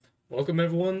Welcome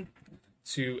everyone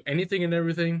to Anything and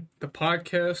Everything, the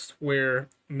podcast where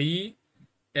me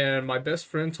and my best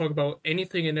friend talk about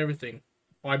anything and everything.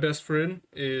 My best friend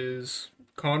is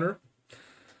Connor.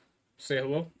 Say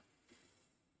hello.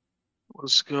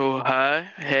 Let's go. Hi.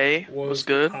 Hey. What's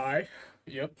good? Hi.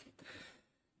 Yep.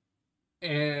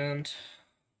 And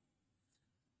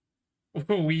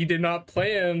we did not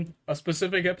plan a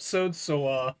specific episode,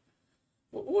 so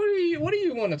what do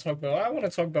you want to talk about? I want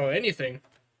to talk about anything.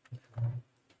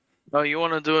 Oh, you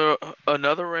want to do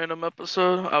another random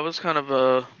episode? I kind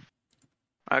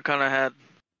of had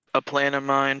a plan in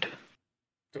mind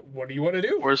What do you want to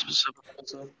do? for a specific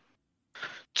episode.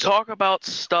 Talk about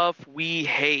stuff we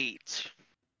hate.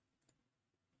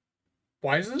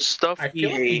 Why is this? Stuff I we feel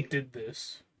like we hate. did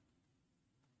this.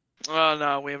 Oh,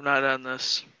 no, we have not done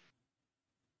this.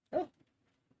 Oh.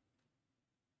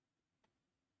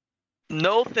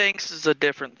 No thanks is a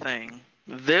different thing.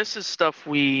 This is stuff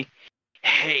we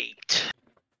hate.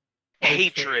 Okay.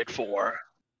 Hatred for.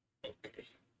 Okay.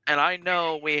 And I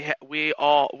know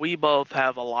we both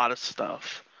have a lot of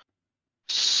stuff.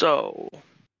 So,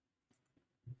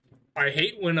 I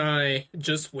hate when I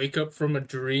just wake up from a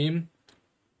dream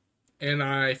and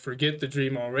I forget the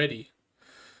dream already.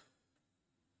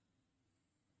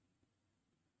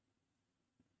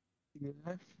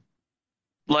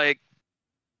 like,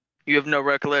 you have no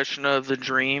recollection of the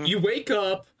dream. You wake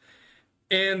up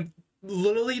and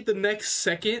literally the next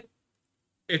second,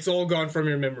 it's all gone from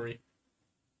your memory.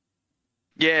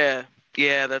 Yeah,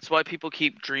 that's why people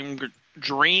keep dream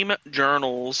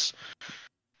journals.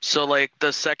 So, like,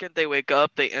 the second they wake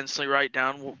up, they instantly write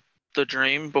down the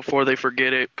dream before they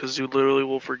forget it, because you literally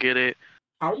will forget it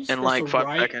How are you in supposed like to 5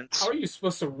 write? seconds. How are you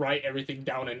supposed to write everything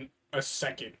down in a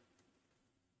second?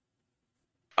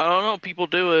 I don't know, people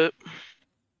do it.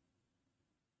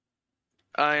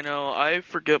 I know, I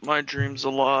forget my dreams a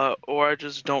lot, or I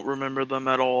just don't remember them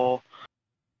at all.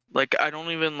 Like, I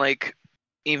don't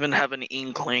even have an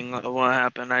inkling of what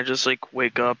happened. I just like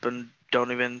wake up and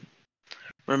don't even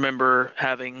remember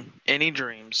having any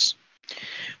dreams.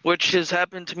 Which has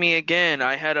happened to me again.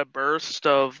 I had a burst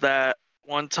of that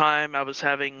one time I was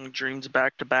having dreams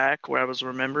back to back where I was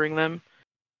remembering them.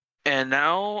 And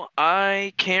now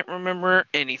I can't remember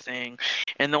anything.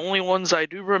 And the only ones I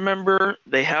do remember,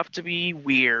 they have to be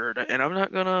weird. And I'm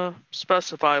not gonna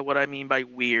specify what I mean by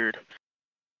weird.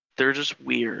 They're just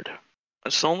weird.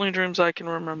 It's the only dreams I can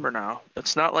remember now.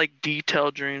 It's not like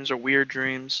detailed dreams or weird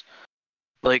dreams,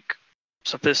 like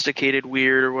sophisticated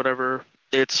weird or whatever.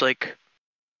 It's like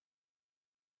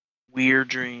weird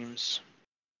dreams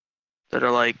that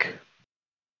are like,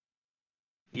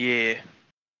 yeah.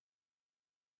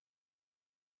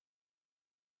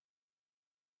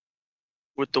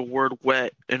 With the word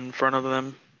wet in front of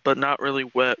them, but not really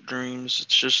wet dreams.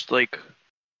 It's just like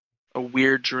a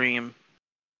weird dream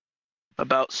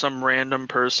about some random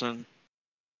person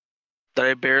that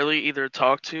I barely either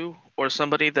talk to or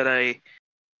somebody that I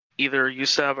either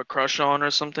used to have a crush on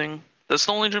or something. That's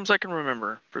the only dreams I can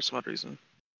remember for some odd reason.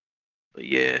 But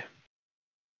yeah.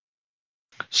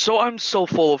 So I'm so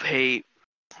full of hate.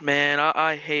 Man,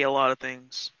 I hate a lot of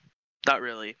things. Not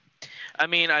really. I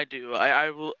mean, I do.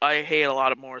 I hate a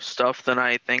lot of more stuff than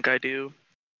I think I do.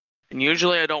 And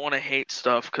usually I don't want to hate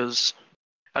stuff because,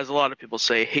 as a lot of people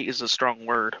say, hate is a strong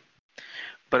word.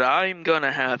 But I'm going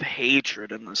to have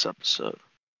hatred in this episode.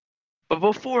 But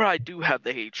before I do have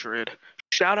the hatred,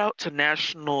 shout out to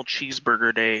National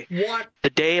Cheeseburger Day. What? The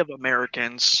Day of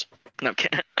Americans. No,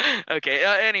 okay. Okay,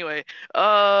 anyway.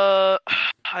 I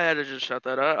had to just shout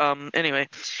that out. Anyway.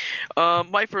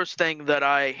 My first thing that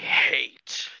I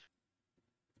hate.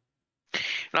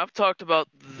 And I've talked about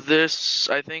this,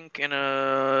 I think, in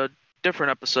a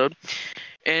different episode.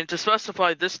 And to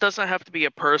specify, this doesn't have to be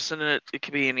a person, it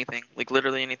could be anything. Like,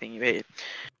 literally anything you hate.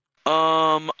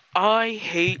 I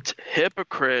hate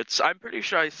hypocrites. I'm pretty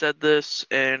sure I said this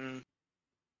in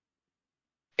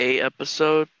a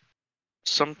episode.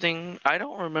 Something. I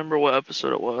don't remember what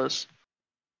episode it was.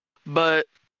 But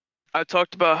I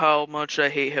talked about how much I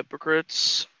hate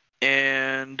hypocrites.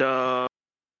 And,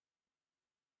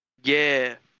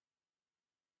 yeah.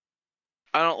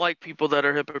 I don't like people that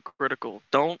are hypocritical.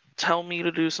 Don't tell me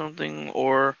to do something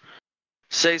or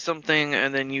say something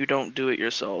and then you don't do it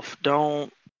yourself.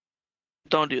 Don't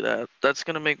do that. That's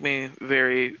going to make me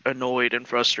very annoyed and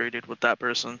frustrated with that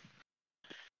person.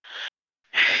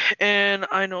 And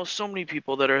I know so many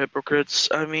people that are hypocrites.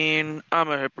 I mean,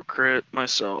 I'm a hypocrite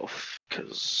myself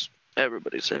because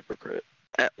everybody's a hypocrite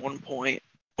at one point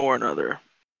or another.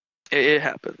 It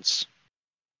happens.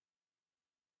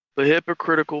 But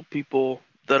hypocritical people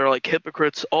that are like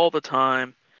hypocrites all the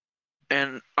time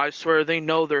And I swear they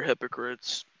know they're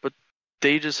hypocrites, but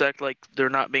they just act like they're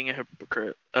not being a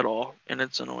hypocrite at all, and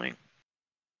it's annoying.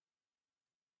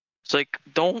 It's like,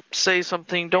 don't say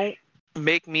something, don't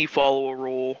make me follow a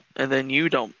rule, and then you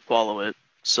don't follow it.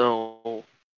 So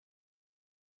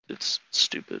it's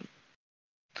stupid.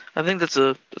 I think that's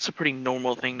a pretty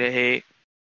normal thing to hate.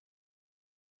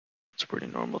 It's a pretty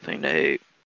normal thing to hate.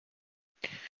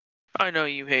 I know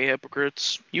you hate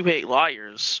hypocrites. You hate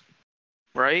liars,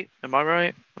 right? Am I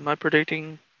right? Am I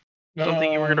predicting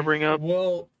something you were gonna bring up?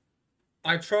 Well,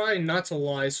 I try not to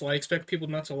lie, so I expect people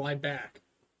not to lie back.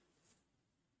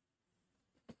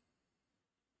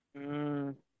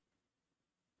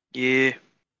 Yeah,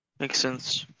 makes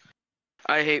sense.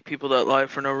 I hate people that lie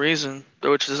for no reason,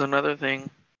 which is another thing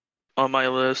on my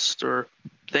list, or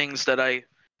things that I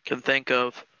can think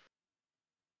of.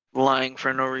 Lying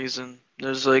for no reason.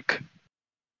 There's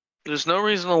no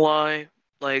reason to lie.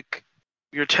 Like,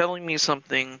 you're telling me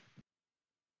something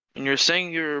and you're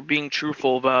saying you're being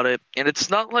truthful about it, and it's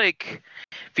not like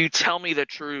if you tell me the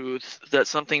truth that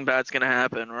something bad's gonna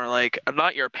happen, or like, I'm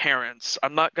not your parents.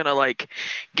 I'm not gonna like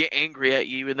get angry at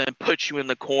you and then put you in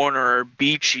the corner or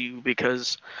beat you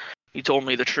because you told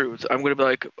me the truth. I'm gonna be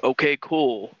like, okay,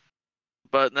 cool.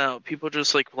 But no, people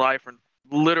just like lie for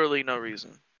literally no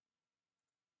reason,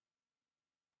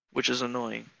 which is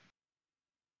annoying.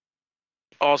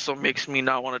 Also makes me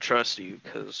not want to trust you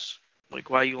because, like,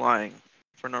 why are you lying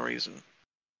for no reason?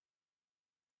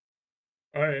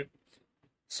 All right.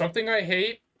 Something I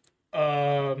hate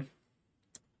um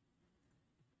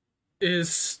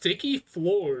is sticky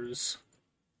floors.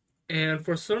 And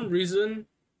for some reason,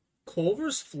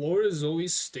 Culver's floor is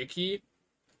always sticky.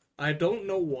 I don't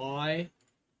know why,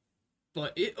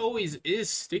 but it always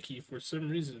is sticky for some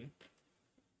reason.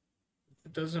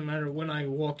 It doesn't matter when I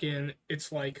walk in,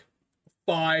 it's like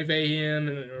 5 a.m.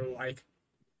 or like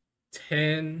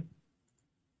 10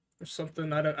 or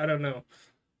something. I don't know.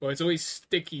 But it's always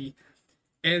sticky.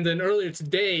 And then earlier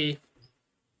today,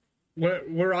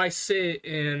 where I sit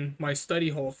in my study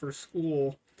hall for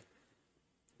school,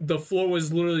 the floor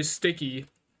was literally sticky.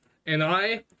 And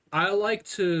I like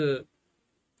to,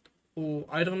 well,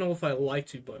 I don't know if I like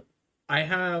to, but I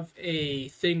have a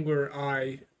thing where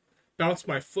I bounce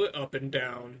my foot up and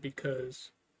down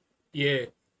because, yeah.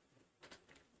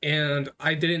 And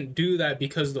I didn't do that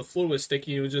because the floor was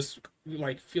sticky. It would just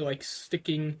like feel like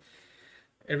sticking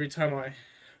every time I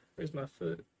raise my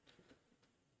foot.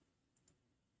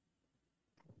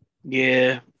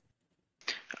 Yeah,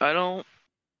 I don't.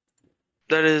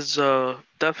 That is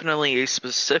definitely a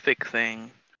specific thing.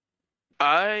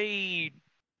 I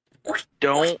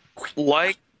don't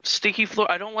like sticky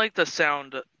floor. I don't like the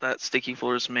sound that sticky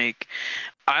floors make.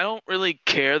 I don't really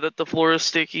care that the floor is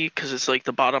sticky because it's like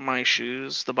the bottom of my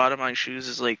shoes. The bottom of my shoes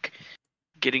is like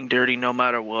getting dirty no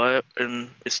matter what, and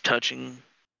it's touching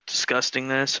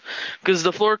disgustingness. Because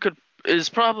the floor is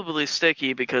probably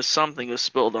sticky because something was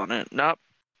spilled on it, not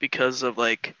because of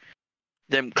like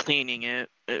them cleaning it.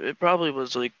 It probably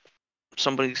was like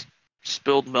somebody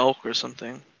spilled milk or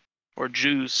something. Or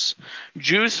juice.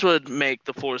 Juice would make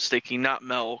the floor sticky, not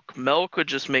milk. Milk would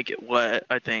just make it wet,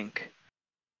 I think.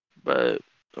 But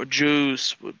or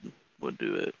juice would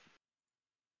do it.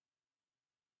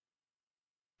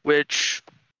 Which,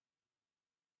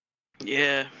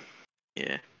 yeah,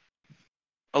 yeah.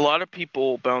 A lot of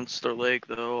people bounce their leg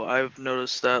though. I've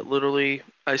noticed that literally,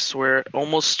 I swear,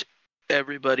 almost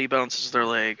everybody bounces their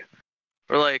leg.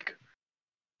 Or like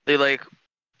they like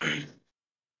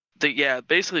they yeah,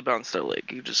 basically bounce their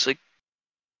leg. You just like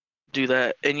do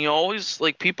that. And you always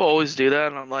like people always do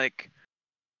that and I'm like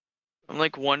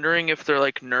wondering if they're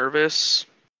like nervous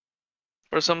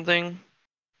or something.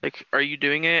 Like, are you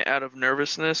doing it out of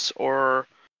nervousness or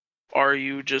are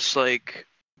you just like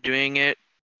doing it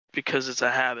because it's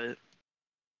a habit?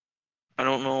 I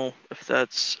don't know if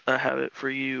that's a habit for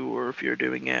you or if you're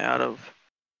doing it out of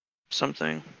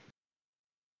something.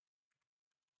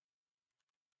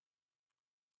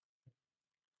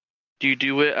 Do you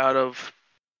do it out of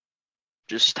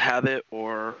just habit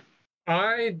or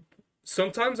I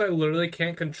sometimes I literally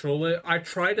can't control it. I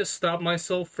try to stop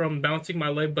myself from bouncing my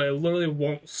leg, but it literally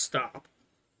won't stop.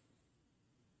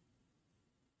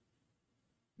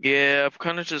 yeah, I've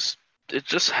kind of just it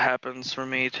just happens for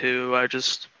me too. I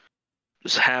just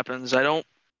happens. I don't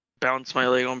bounce my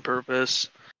leg on purpose.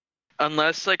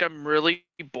 Unless like I'm really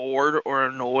bored or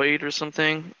annoyed or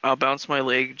something, I'll bounce my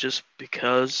leg just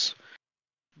because.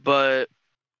 But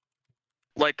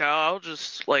like I'll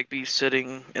just like be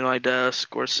sitting in my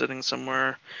desk or sitting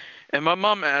somewhere, and my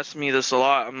mom asks me this a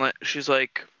lot. She's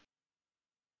like,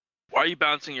 "Why are you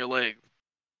bouncing your leg?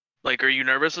 Like, are you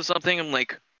nervous or something?" I'm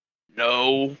like,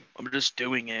 no, I'm just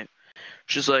doing it.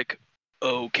 She's like,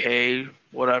 okay,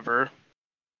 whatever.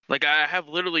 Like, I have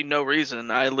literally no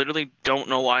reason. I literally don't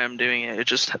know why I'm doing it. It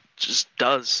just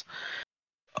does.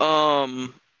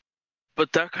 Um,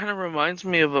 but that kind of reminds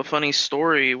me of a funny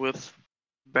story with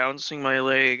bouncing my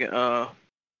leg.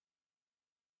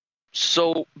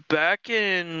 So back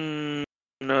in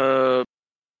the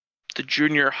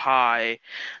junior high,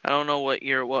 I don't know what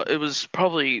year it was. It was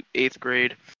probably 8th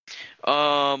grade.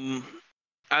 Um,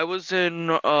 I was in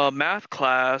math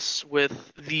class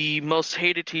with the most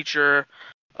hated teacher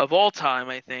of all time,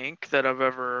 I think, that I've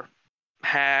ever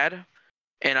had.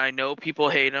 And I know people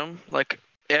hate him. Like,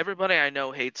 everybody I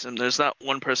know hates him. There's not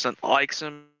one person that likes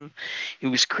him. He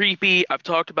was creepy. I've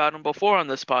talked about him before on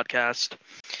this podcast.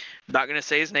 I'm not going to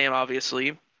say his name,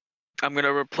 obviously. I'm going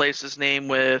to replace his name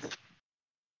with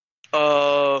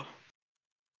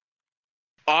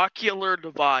Ocular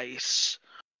Device.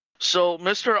 So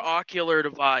Mr. Ocular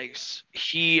Device,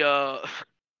 he was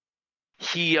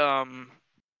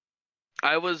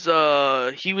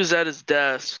at his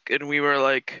desk and we were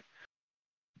like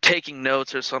taking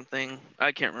notes or something.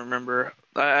 I can't remember.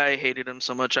 I hated him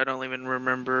so much I don't even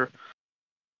remember.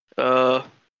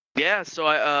 Yeah, so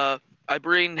I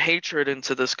bring hatred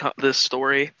into this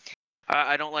story.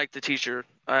 I don't like the teacher.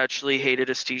 I actually hated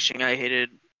his teaching. I hated,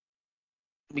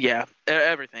 yeah,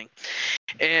 everything.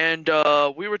 And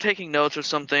we were taking notes or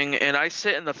something, and I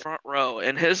sit in the front row,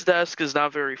 and his desk is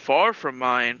not very far from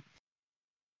mine.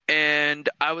 And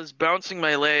I was bouncing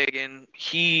my leg, and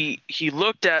he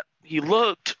looked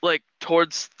like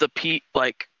towards the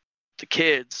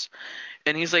kids,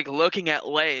 and he's like looking at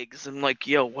legs. I'm like,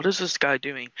 yo, what is this guy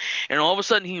doing? And all of a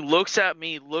sudden he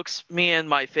looks me in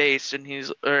my face, and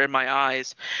or in my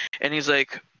eyes, and he's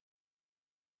like,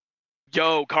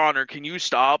 yo, Connor, can you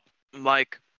stop? I'm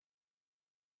like,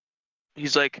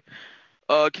 he's like,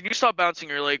 can you stop bouncing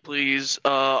your leg, please?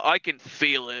 I can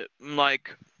feel it. I'm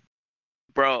like,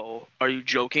 bro, are you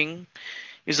joking?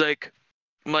 He's like,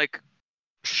 I'm like,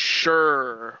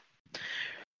 sure.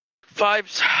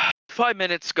 5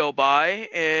 minutes go by,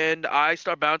 and I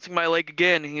start bouncing my leg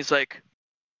again, and he's like,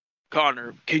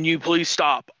 Connor, can you please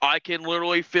stop? I can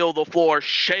literally feel the floor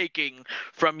shaking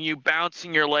from you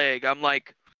bouncing your leg. I'm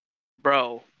like,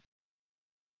 bro,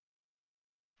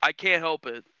 I can't help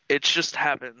it. It just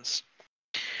happens.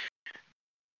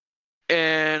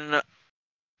 And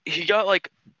he got like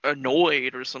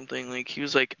annoyed or something. Like, he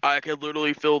was like, I could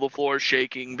literally feel the floor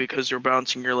shaking because you're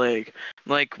bouncing your leg.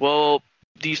 I'm like, well,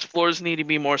 these floors need to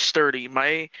be more sturdy.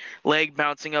 My leg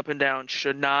bouncing up and down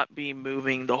should not be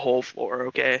moving the whole floor,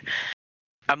 okay?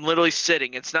 I'm literally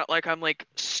sitting. It's not like I'm like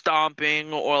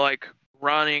stomping or like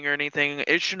running or anything.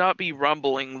 It should not be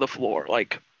rumbling the floor.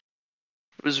 Like,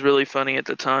 it was really funny at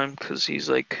the time because he's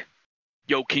like,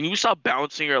 yo, can you stop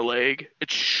bouncing your leg?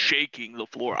 It's shaking the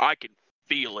floor. I can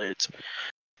feel it.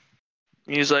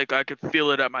 He's like, I could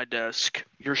feel it at my desk.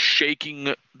 You're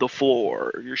shaking the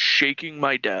floor. You're shaking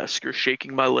my desk. You're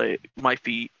shaking my leg, my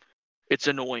feet. It's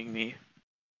annoying me.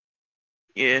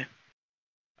 Yeah.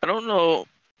 I don't know.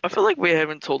 I feel like we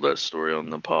haven't told that story on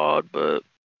the pod, but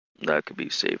that could be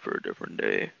saved for a different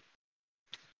day.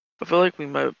 I feel like we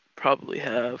might probably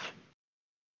have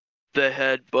the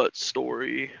headbutt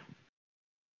story.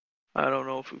 I don't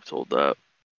know if we've told that.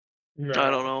 No.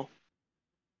 I don't know.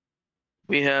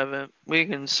 We haven't. We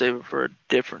can save it for a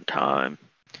different time.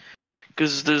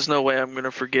 Because there's no way I'm going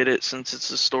to forget it since it's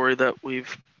a story that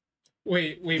we've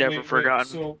never forgotten.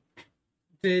 So,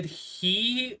 did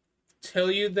he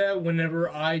tell you that whenever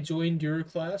I joined your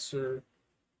class, or?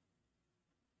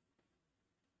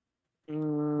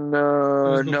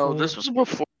 No, this was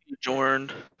before you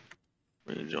joined.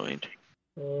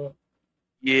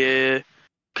 Yeah.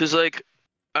 Because, like,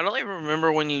 I don't even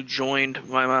remember when you joined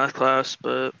my math class,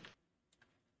 but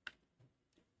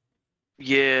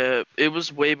yeah, it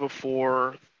was way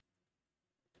before.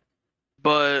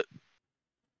 But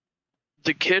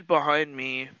the kid behind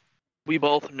me, we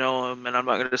both know him, and I'm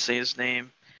not going to say his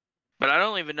name, but I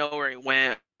don't even know where he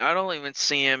went. I don't even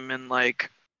see him in, like,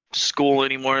 school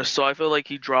anymore, so I feel like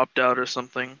he dropped out or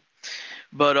something.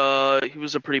 But he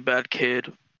was a pretty bad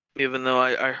kid, even though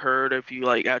I heard if you,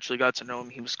 like, actually got to know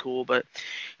him, he was cool. But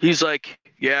he's like,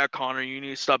 yeah, Connor, you need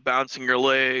to stop bouncing your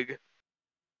leg.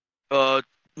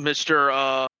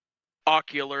 Mr.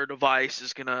 Ocular Device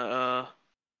is gonna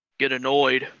get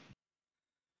annoyed.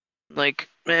 Like,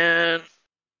 man,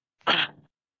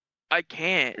 I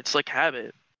can't. It's like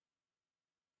habit.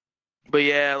 But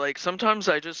yeah, like sometimes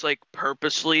I just like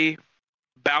purposely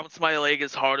bounce my leg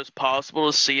as hard as possible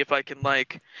to see if I can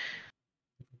like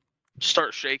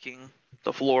start shaking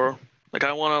the floor. Like,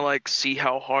 I want to like see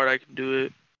how hard I can do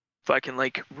it. if I can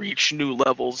like reach new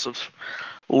levels of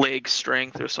leg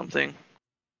strength or something.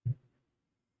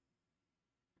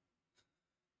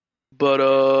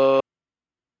 But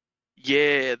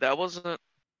yeah, that wasn't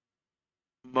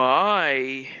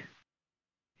my.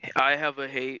 I have a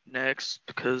hate next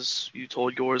because you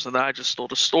told yours and I just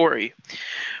told a story.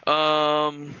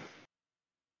 Um,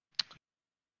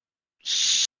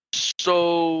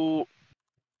 so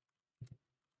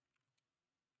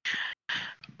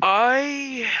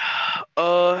I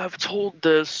have told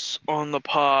this on the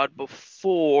pod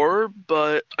before,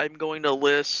 but I'm going to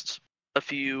list a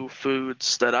few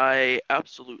foods that I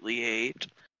absolutely hate.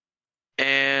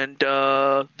 And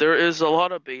there is a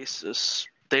lot of basis.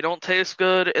 They don't taste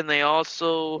good, and they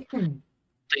also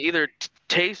they either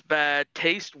taste bad,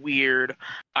 taste weird.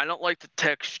 I don't like the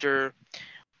texture,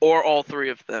 or all three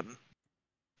of them.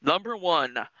 Number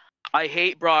one, I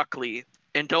hate broccoli,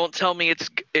 and don't tell me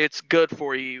it's good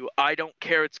for you. I don't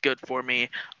care. It's good for me.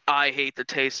 I hate the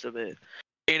taste of it,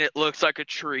 and it looks like a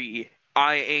tree.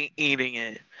 I ain't eating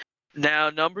it. Now,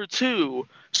 number two,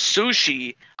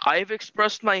 sushi. I've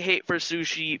expressed my hate for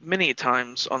sushi many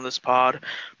times on this pod,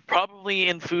 probably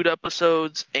in food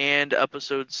episodes and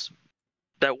episodes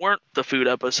that weren't the food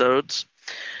episodes,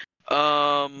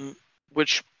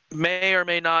 which may or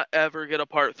may not ever get a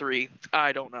part three.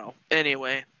 I don't know.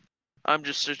 Anyway, I'm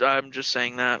just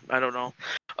saying that. I don't know.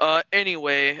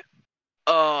 Anyway,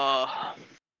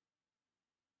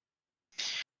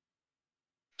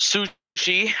 sushi.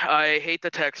 I hate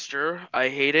the texture. I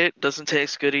hate it. Doesn't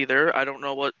taste good either. I don't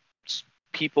know what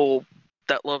people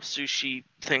that love sushi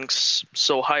thinks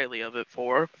so highly of it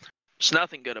for. There's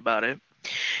nothing good about it.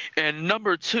 And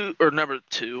number three,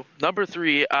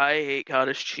 I hate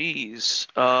cottage cheese.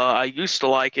 I used to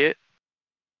like it,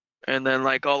 and then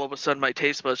like all of a sudden my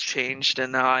taste buds changed,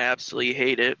 and now I absolutely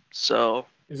hate it. So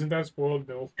Isn't that spoiled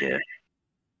milk? yeah,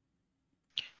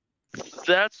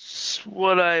 that's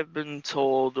what I've been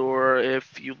told. Or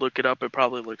if you look it up, it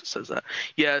probably says that.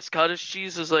 Yes, cottage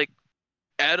cheese is like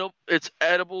edible. It's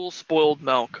edible spoiled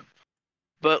milk.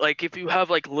 But like if you have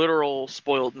like literal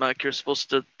spoiled milk, you're supposed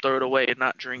to throw it away and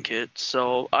not drink it.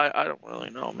 So I don't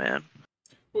really know, man.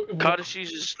 Cottage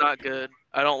cheese is not good.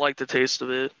 I don't like the taste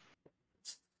of it.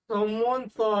 Someone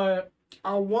thought,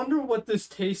 I wonder what this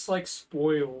tastes like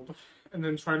spoiled, and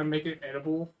then trying to make it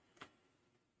edible.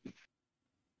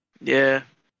 Yeah.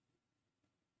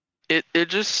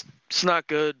 It's not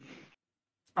good.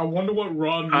 I wonder what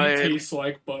raw meat tastes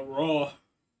like, but raw.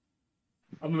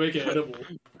 I'm gonna make it edible.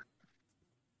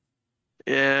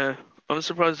 Yeah, I'm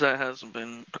surprised that hasn't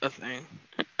been a thing.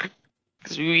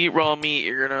 Because if you eat raw meat,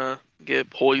 you're gonna get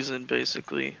poisoned,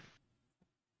 basically.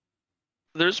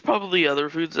 There's probably other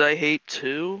foods I hate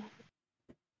too.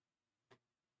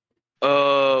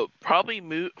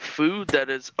 Probably food that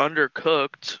is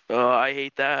undercooked. I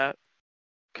hate that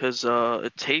because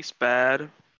it tastes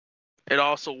bad. It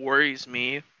also worries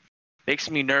me, makes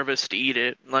me nervous to eat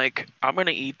it. Like I'm gonna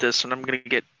eat this and I'm gonna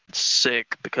get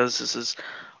sick because this is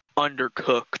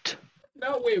undercooked.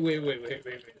 No, wait.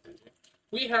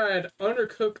 We had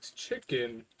undercooked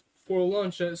chicken for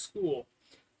lunch at school.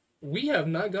 We have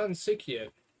not gotten sick yet.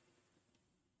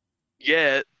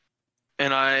 Yet,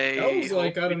 and That was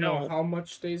like, I don't know how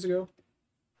much days ago.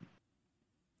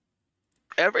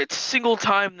 Every single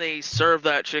time they serve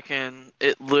that chicken,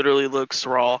 it literally looks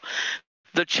raw.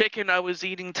 The chicken I was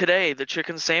eating today, the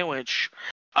chicken sandwich,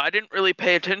 I didn't really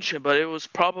pay attention, but it was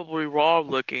probably raw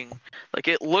looking. Like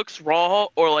it looks raw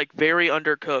or like very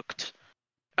undercooked.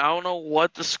 I don't know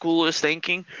what the school is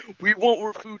thinking. We want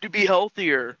our food to be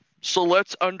healthier, so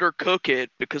let's undercook it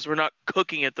because we're not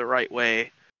cooking it the right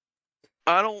way.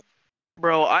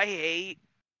 Bro, I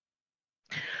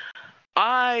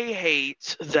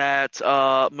hate that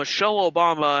Michelle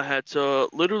Obama had to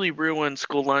literally ruin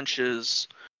school lunches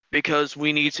because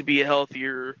we need to be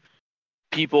healthier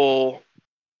people,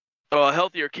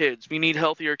 healthier kids. We need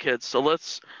healthier kids. So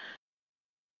let's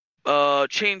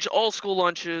change all school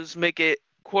lunches, make it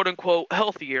quote unquote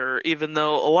healthier, even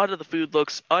though a lot of the food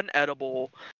looks unedible.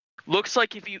 Looks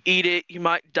like if you eat it, you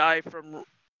might die from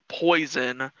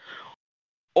poison,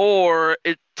 or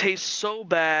it tastes so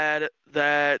bad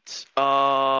that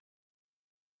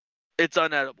it's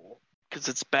unedible because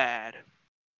it's bad.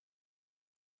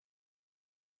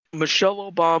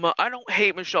 Michelle Obama, I don't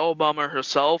hate Michelle Obama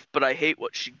herself, but I hate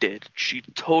what she did. She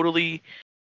totally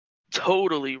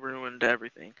ruined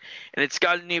everything. And it's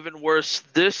gotten even worse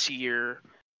this year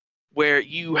where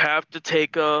you have to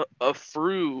take a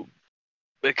fruit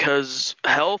because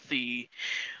healthy.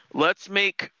 Let's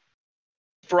make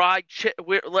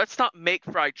let's not make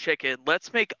fried chicken.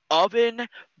 Let's make oven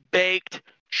baked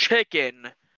chicken.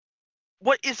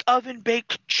 What is oven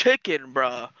baked chicken,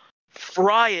 bruh?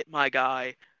 Fry it, my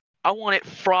guy. I want it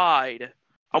fried.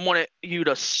 I want you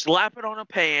to slap it on a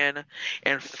pan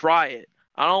and fry it.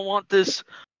 I don't want this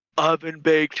oven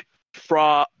baked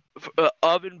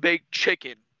oven baked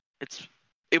chicken.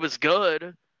 It was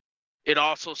good. It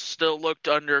also still looked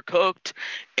undercooked,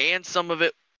 and some of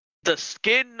it, the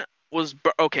skin was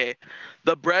okay.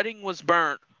 The breading was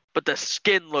burnt, but the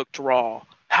skin looked raw.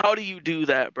 How do you do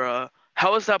that, bruh?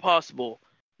 How is that possible?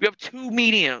 You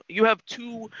have you have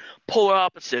two polar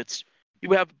opposites.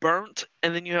 You have burnt,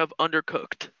 and then you have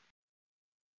undercooked.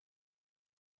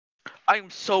 I'm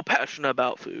so passionate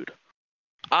about food.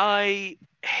 I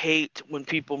hate when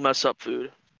people mess up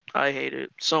food. I hate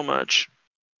it so much.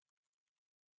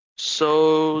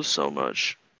 So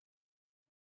much.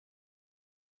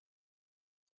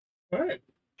 All right.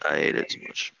 I hate it so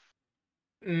much.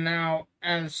 Now,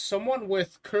 as someone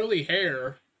with curly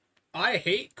hair, I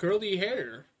hate curly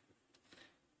hair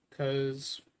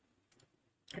because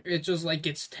it just like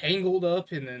gets tangled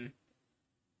up and then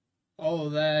all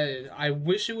of that. I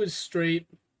wish it was straight,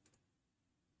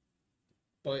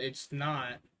 but it's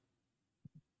not.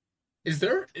 Is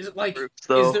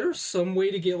So there some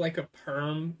way to get like a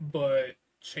perm but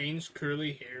change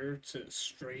curly hair to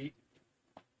straight?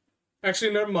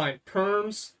 Actually, never mind.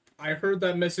 Perms, I heard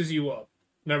that messes you up.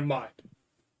 Never mind.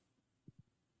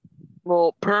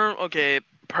 well,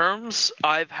 perms.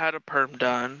 I've had a perm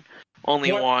done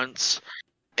only What once,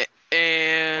 are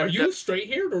and you straight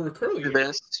haired or curly haired?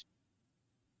 this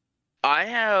I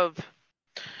have,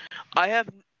 I have,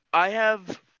 I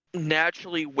have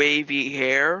naturally wavy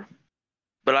hair,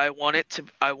 but I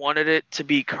wanted it to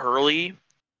be curly,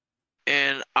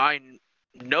 and I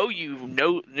know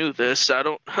knew this. I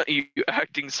don't, you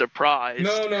acting surprised.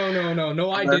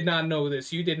 No. I Uh, did not know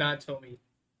this. You did not tell me.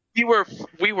 we were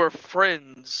we were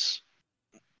friends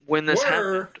when this happened.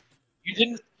 Were You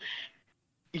didn't.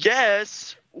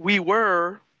 Yes, we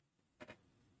were.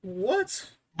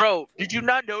 what? Bro, did you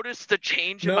not notice the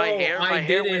change in No, my hair? I My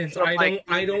hair went didn't. from like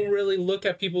I don't really look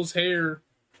at people's hair.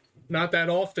 Not that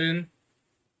often.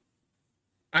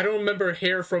 I don't remember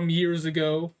hair from years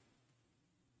ago.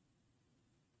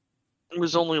 it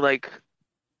was only like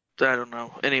I don't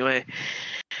know. Anyway,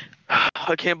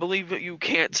 I can't believe that you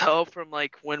can't tell from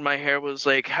like when my hair was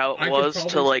like how it I could was to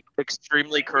probably like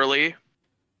extremely curly.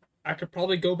 I could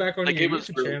probably go back on Like your it was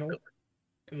YouTube really channel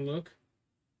and look.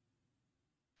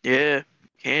 yeah,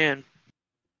 can.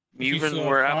 If You you even saw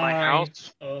were at my high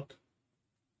house. up.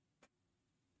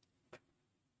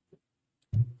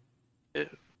 Yeah.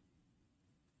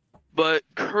 But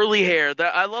curly hair,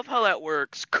 that I love how that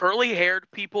works. Curly haired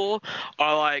people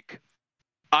are like,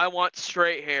 I want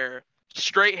straight hair.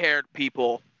 Straight haired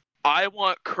people, I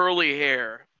want curly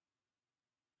hair.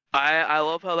 I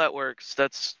love how that works.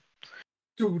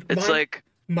 Dude, It's like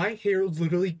my hair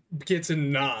literally gets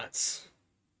in knots.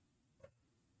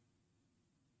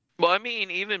 well, I mean,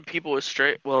 even people with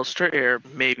straight hair,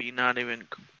 maybe not even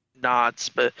knots,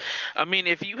 but I mean,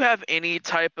 if you have any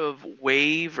type of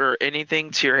wave or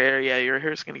anything to your hair, yeah, your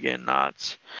hair's gonna get in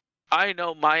knots. I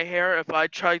know my hair, if I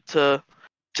tried to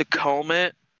comb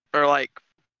it or like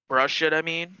brush it, I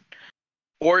mean,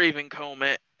 or even comb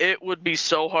it, it would be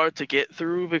so hard to get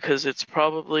through because it's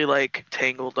probably like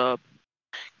tangled up.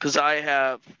 Because I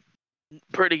have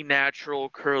pretty natural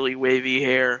curly wavy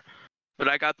hair, but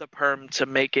I got the perm to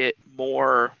make it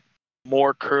more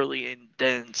curly and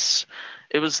dense.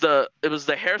 It was the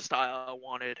hairstyle I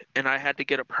wanted, and I had to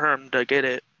get a perm to get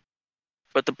it.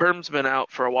 But the perm's been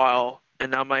out for a while,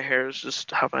 and now my hair is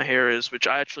just how my hair is, which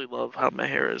I actually love how my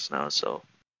hair is now. So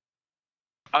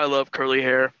I love curly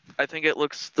hair. I think it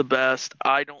looks the best.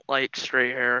 I don't like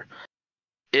straight hair.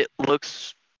 It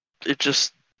looks, it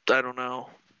just, I don't know.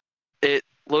 It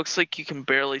looks like you can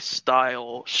barely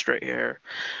style straight hair.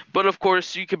 But of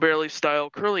course, you can barely style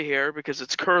curly hair because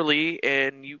it's curly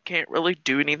and you can't really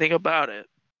do anything about it.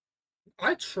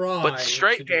 I But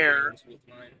try to do things with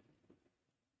mine.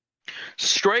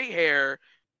 straight hair,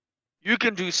 you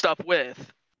can do stuff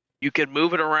with. You can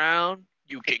move it around.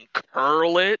 You can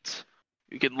curl it.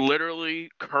 You can literally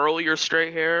curl your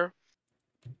straight hair.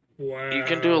 You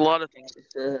can do a Wow. lot of things with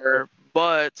your hair.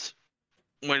 But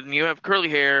when you have curly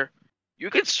hair, you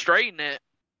can straighten it,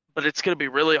 but it's going to be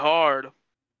really hard.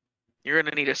 You're going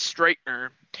to need a straightener.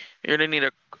 You're going to need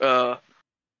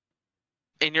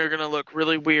and you're going to look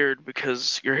really weird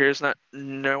because your hair's not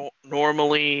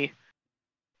normally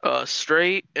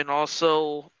straight, and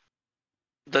also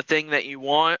the thing that you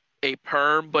want, a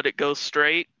perm, but it goes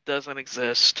straight, doesn't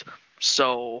exist.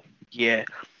 So, yeah.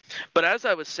 But as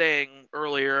I was saying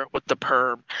earlier with the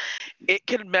perm, it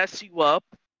can mess you up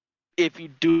if you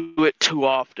do it too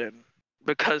often,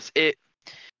 because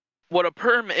what a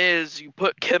perm is, you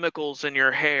put chemicals in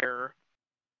your hair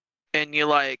and you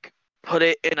like put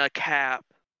it in a cap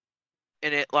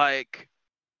and it like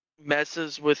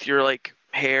messes with your like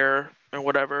hair or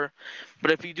whatever.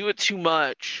 But if you do it too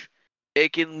much,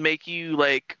 it can make you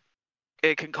like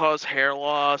it can cause hair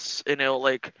loss and it'll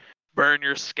like burn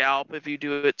your scalp if you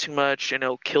do it too much and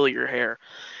it'll kill your hair.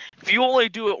 If you only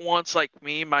do it once like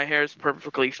me, my hair is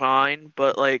perfectly fine,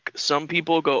 but like some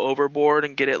people go overboard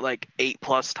and get it like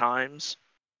 8+ times.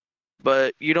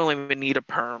 But you don't even need a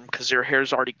perm because your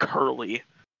hair's already curly.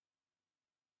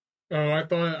 Oh, I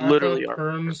Literally thought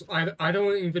are. perms. I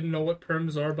don't even know what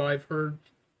perms are, but I've heard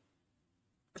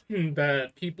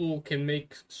that people can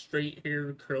make straight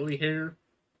hair curly hair,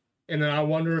 and then I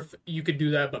wonder if you could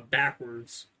do that but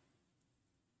backwards.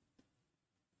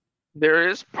 There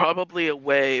is probably a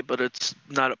way, but it's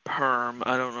not a perm.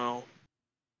 I don't know.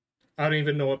 I don't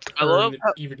even know what I love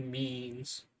perm even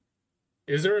means.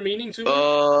 Is there a meaning to it,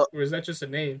 how, or is that just a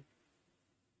name?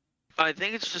 I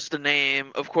think it's just a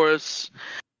name. Of course,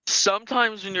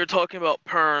 sometimes when you're talking about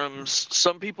perms,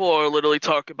 some people are literally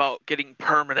talking about getting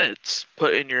permanents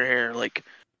put in your hair, like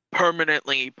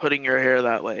permanently putting your hair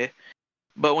that way.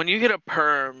 But when you get a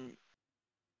perm,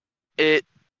 it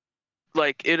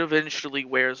it eventually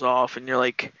wears off and your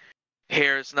like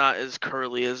hair is not as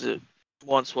curly as it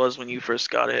once was when you first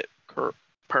got it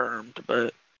permed.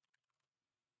 But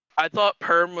I thought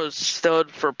perm was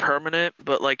stood for permanent,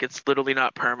 but like it's literally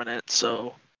not permanent,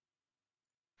 so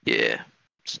yeah,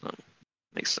 it's not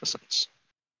makes no sense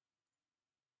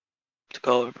to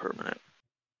call it permanent.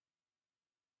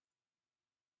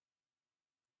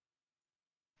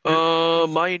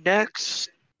 My next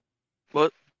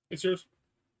what? It's yours.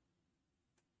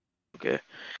 Okay.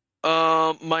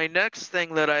 My next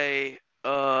thing that I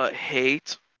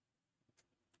hate.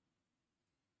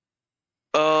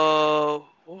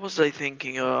 What was I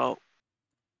thinking about?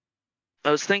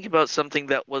 I was thinking about something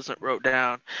that wasn't wrote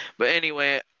down, but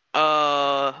anyway,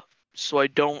 so I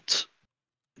don't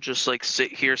just like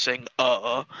sit here saying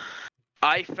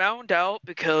I found out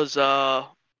because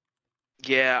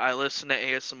yeah, I listen to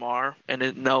ASMR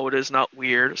and no, it is not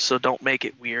weird, so don't make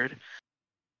it weird.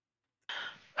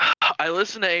 I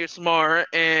listen to ASMR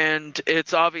and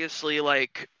it's obviously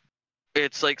like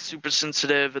it's like super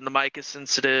sensitive and the mic is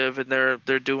sensitive and they're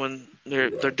doing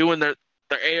their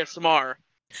ASMR.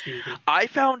 Excuse me. I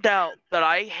found out that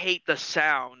I hate the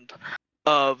sound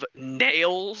of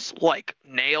nails, like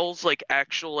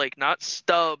actual, like not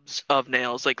stubs of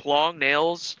nails, like long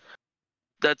nails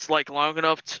that's like long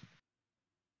enough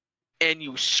and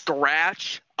you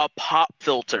scratch a pop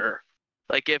filter.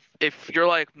 Like if your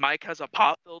like mic has a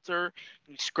pop filter,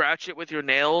 you scratch it with your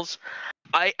nails.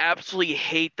 I absolutely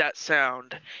hate that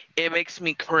sound. It makes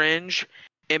me cringe.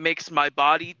 It makes my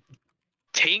body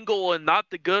tingle in not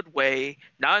the good way,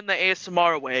 not in the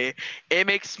ASMR way. It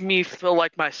makes me feel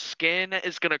like my skin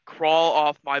is gonna crawl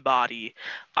off my body.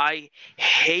 I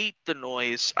hate the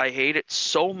noise. I hate it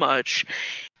so much.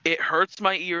 It hurts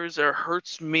my ears. It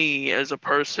hurts me as a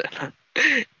person.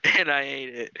 And I hate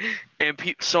it.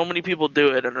 And so many people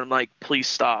do it, and I'm like, please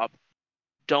stop.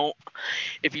 Don't.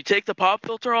 If you take the pop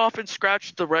filter off and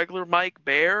scratch the regular mic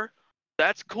bare,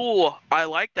 that's cool. I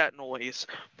like that noise.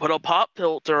 Put a pop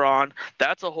filter on,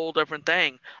 that's a whole different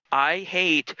thing. I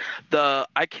hate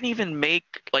I can even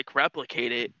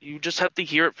replicate it. You just have to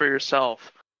hear it for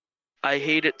yourself. I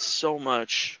hate it so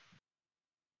much.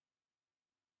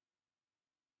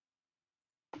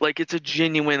 Like it's a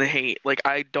genuine hate. Like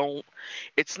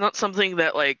it's not something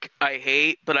that like I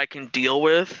hate but I can deal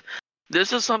with.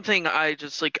 This is something I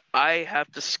just like I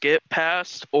have to skip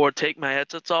past or take my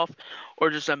headsets off or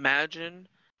just imagine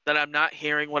that I'm not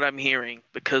hearing what I'm hearing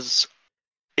because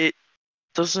it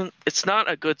it's not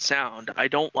a good sound. I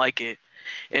don't like it.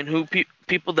 And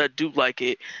people that do like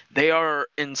it, they are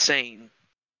insane.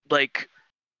 Like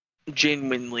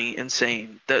genuinely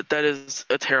insane. That is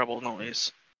a terrible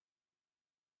noise.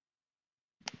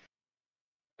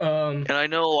 Um, And I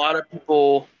know a lot of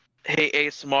people hate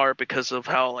ASMR because of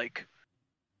how like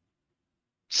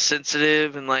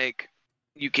sensitive and like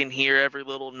you can hear every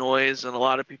little noise, and a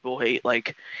lot of people hate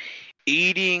like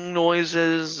eating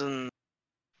noises, and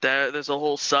there's a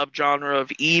whole subgenre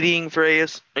of eating for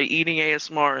eating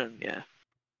ASMR, and yeah.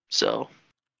 So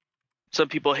some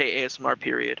people hate ASMR,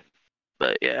 period.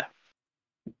 But yeah,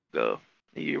 go.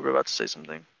 You were about to say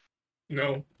something.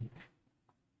 no.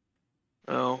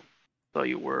 Oh, thought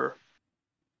you were.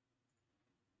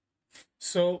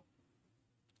 So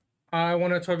I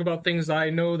want to talk about things I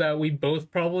know that we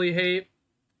both probably hate.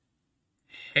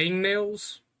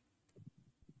 Hangnails.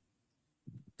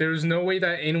 There's no way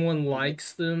that anyone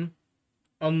likes them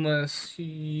unless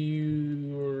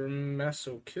you're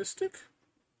masochistic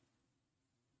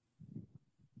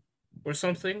or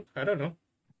something. I don't know.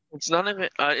 It's not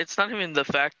even the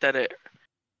fact that it.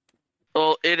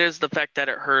 Well, it is the fact that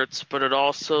it hurts, but it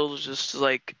also just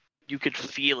like you could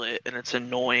feel it, and it's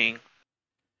annoying.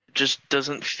 It just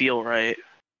doesn't feel right.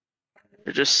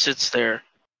 It just sits there,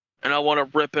 and I want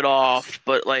to rip it off,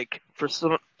 but like for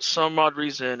some odd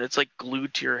reason, it's like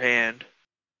glued to your hand.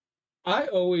 I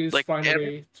always Like find a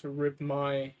way to rip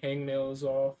my hangnails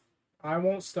off. I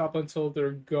won't stop until they're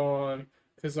gone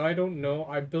because I don't know.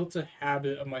 I built a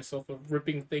habit of myself of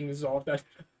ripping things off that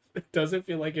doesn't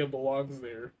feel like it belongs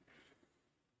there.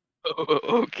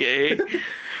 okay,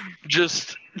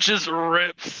 just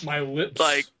rips My like lips,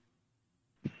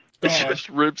 it gone. just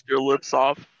rips your lips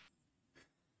off.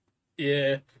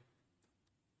 Yeah.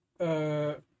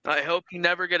 Uh, I hope you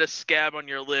never get a scab on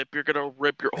your lip. You're gonna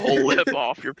rip your whole lip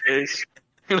off your face.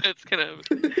 That's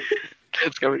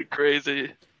gonna be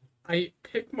crazy. I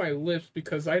pick my lips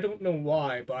because I don't know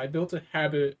why, but I built a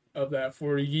habit of that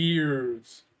for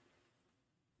years.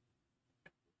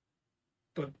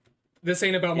 But this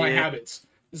ain't about my Yeah, habits.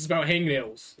 This is about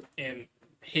hangnails and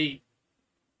hate.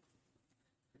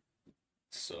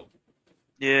 So,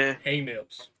 yeah.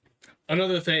 hangnails.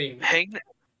 Another thing. Hang.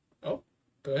 Oh,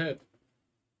 go ahead.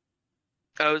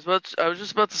 I was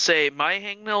just about to say my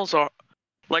hangnails are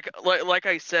like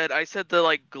I said they're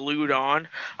like glued on.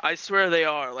 I swear they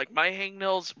are. Like my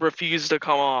hangnails refuse to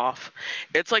come off.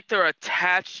 It's like they're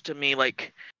attached to me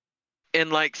like in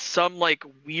like some like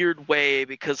weird way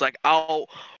because like I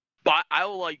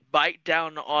will like bite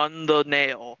down on the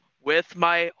nail with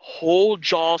my whole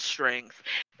jaw strength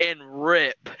and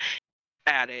rip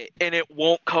at it and it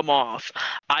won't come off.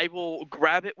 I will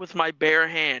grab it with my bare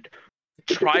hand,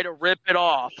 try to rip it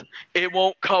off. It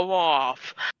won't come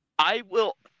off. I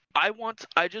will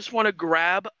I just want to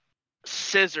grab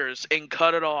scissors and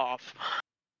cut it off.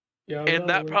 Yeah, And that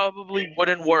that would. probably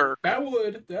wouldn't work. That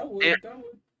would. That It would. That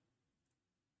would.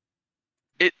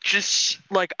 it just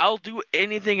like I'll do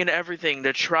anything and everything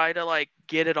to try to like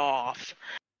get it off.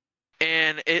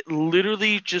 And it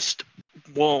literally just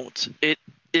won't. It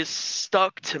is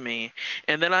stuck to me.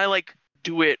 And then I like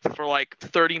do it for like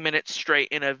 30 minutes straight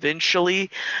and eventually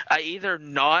I either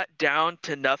knot down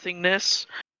to nothingness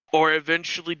or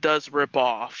eventually does rip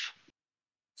off.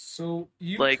 So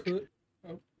you Like could.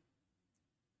 Oh,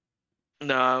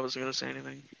 no, I wasn't gonna say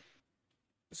anything.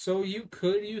 so you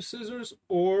could use scissors,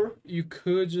 or you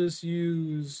could just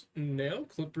use nail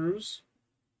clippers.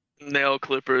 Nail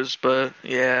clippers, but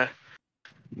yeah.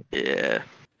 Yeah.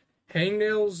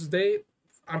 Hangnails, they.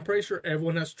 I'm pretty sure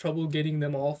everyone has trouble getting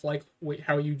them off, like wait,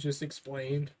 how you just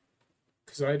explained.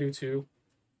 Because I do too.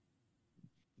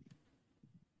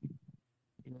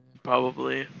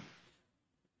 Probably.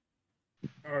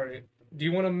 All right. Do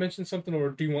you want to mention something, or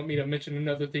do you want me to mention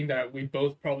another thing that we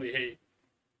both probably hate?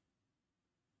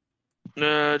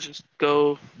 No, just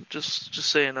go just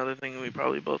say another thing we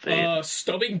probably both hate.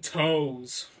 Stubbing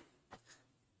toes.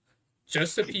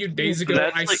 Just a few days ago,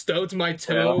 That's I like stubbed my yeah.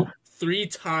 toe 3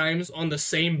 times on the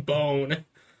same bone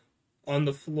on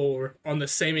the floor, on the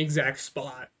same exact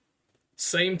spot.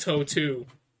 Same toe, too.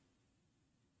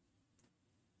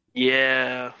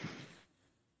 Yeah.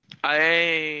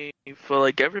 I feel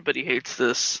like everybody hates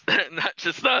this. Not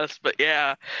just us, but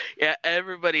yeah. Yeah,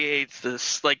 everybody hates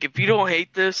this. Like if you don't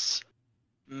hate this,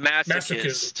 Masochism.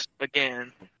 masochist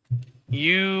again.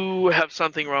 You have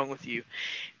something wrong with you.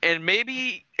 And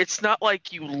maybe it's not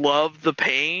like you love the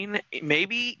pain.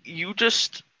 Maybe you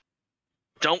just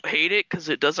don't hate it because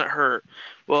it doesn't hurt.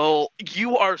 Well,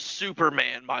 you are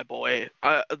Superman, my boy.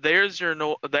 There's your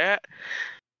no that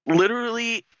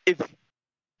literally if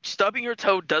stubbing your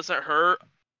toe doesn't hurt,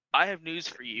 I have news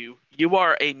for you. You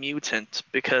are a mutant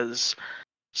because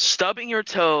stubbing your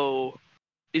toe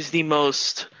is the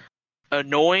most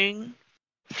annoying,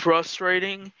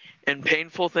 frustrating, and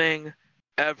painful thing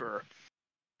ever.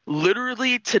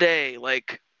 Literally today,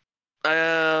 like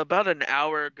about an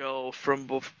hour ago from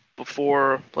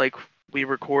before like we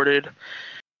recorded,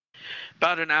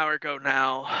 about an hour ago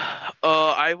now,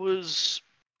 I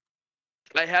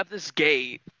have this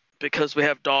gate because we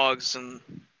have dogs and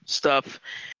stuff,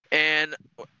 and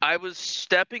I was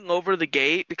stepping over the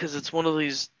gate because it's one of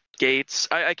these gates.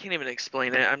 I can't even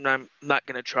explain it. I'm not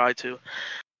gonna try to.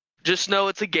 Just know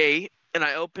it's a gate, and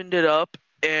I opened it up,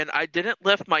 and I didn't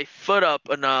lift my foot up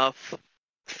enough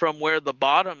from where the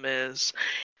bottom is,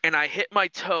 and I hit my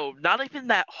toe. Not even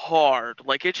that hard.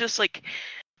 Like it just like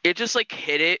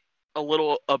hit it a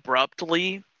little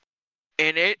abruptly,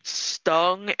 and it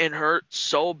stung and hurt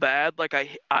so bad. Like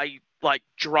I like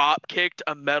drop kicked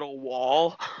a metal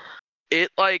wall. It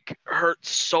like hurt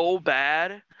so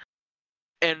bad,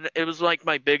 and it was like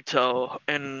my big toe.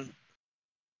 And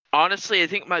honestly, I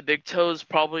think my big toe is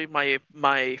probably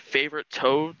my favorite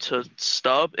toe to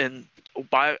stub. And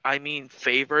by I mean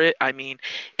favorite, I mean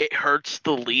it hurts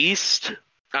the least.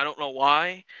 I don't know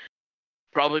why.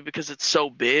 Probably because it's so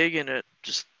big and it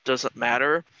just doesn't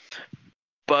matter.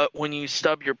 But when you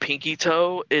stub your pinky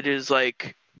toe, it is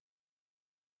like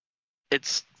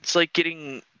it's like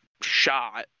getting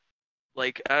shot.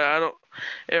 Like I don't,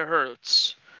 it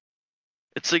hurts.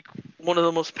 It's like one of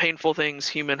the most painful things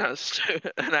a human has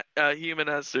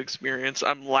to experience.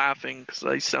 I'm laughing because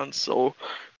I sound so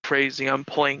crazy. I'm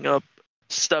playing up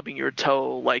stubbing your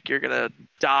toe like you're gonna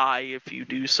die if you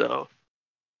do so.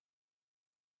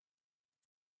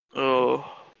 Oh,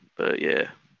 but yeah,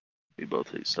 we both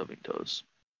hate stubbing toes.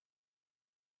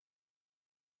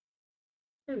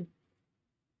 Hmm.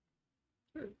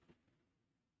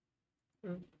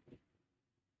 Hmm.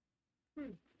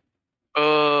 Hmm.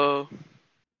 Uh,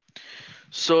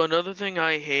 so another thing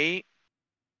I hate.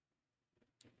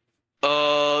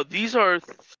 These are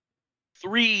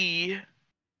three.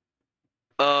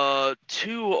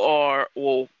 Two are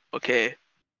well, okay.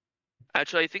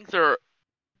 Actually, I think they're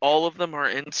all of them are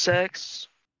insects.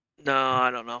 No,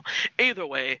 I don't know. Either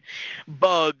way,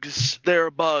 bugs. They're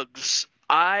bugs.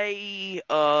 I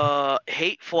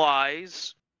hate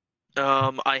flies.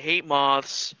 I hate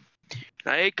moths.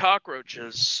 I hate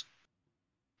cockroaches.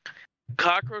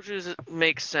 Cockroaches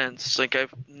make sense. Like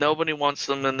nobody wants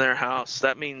them in their house.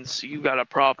 That means you got a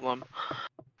problem.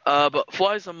 But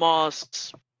flies and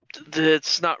moths,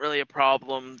 it's not really a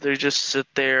problem. They just sit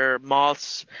there.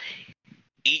 Moths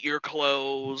eat your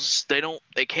clothes.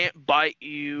 They can't bite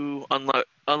you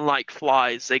unlike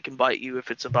flies. They can bite you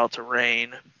if it's about to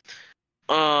rain.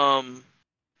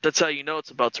 That's how you know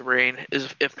it's about to rain.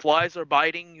 Is if flies are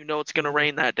biting, you know it's gonna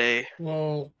rain that day.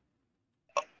 Well,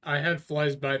 I had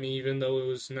flies bite me even though it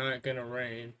was not gonna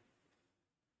rain.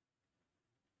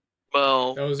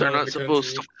 Well, That was out in the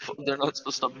country. they're not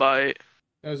supposed to bite.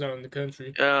 That was out in the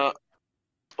country.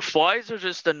 Flies are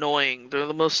just annoying. They're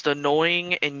the most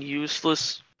annoying and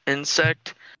useless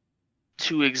insect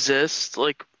to exist.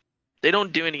 Like, they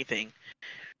don't do anything.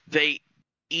 They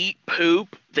eat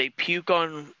poop, they puke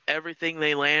on everything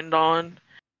they land on,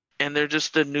 and they're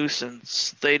just a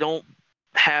nuisance. They don't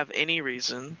have any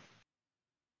reason.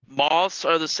 Moths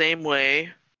are the same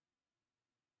way.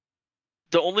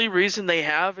 The only reason they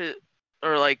have it,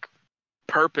 or like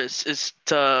purpose, is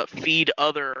to feed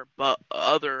other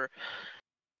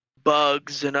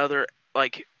bugs and other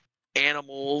like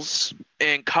animals.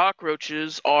 And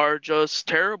cockroaches are just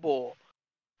terrible.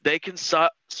 They can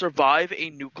survive a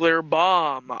nuclear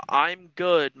bomb. I'm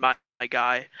good, my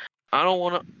guy. I don't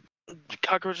want to.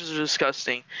 Cockroaches are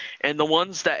disgusting. And the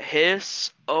ones that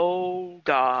hiss, oh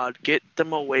god, get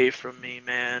them away from me,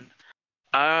 man.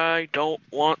 I don't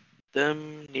want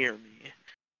them near me.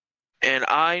 And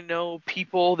I know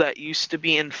people that used to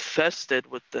be infested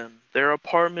with them. Their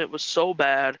apartment was so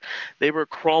bad, they were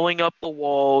crawling up the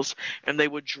walls and they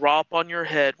would drop on your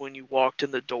head when you walked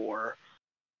in the door.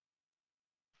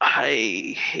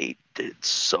 I hate it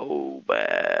so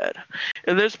bad.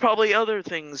 And there's probably other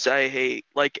things I hate,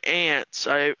 like ants.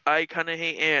 I kind of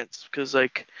hate ants because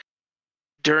like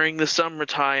during the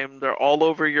summertime they're all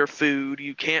over your food.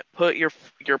 You can't put your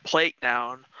plate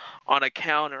down on a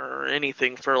counter or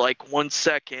anything for like 1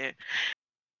 second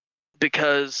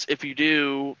because if you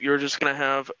do, you're just gonna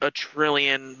have a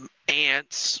trillion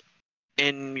ants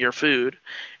in your food,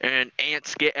 and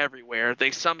ants get everywhere.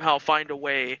 They somehow find a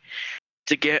way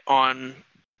to get on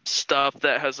stuff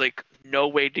that has like no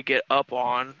way to get up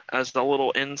on as a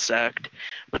little insect,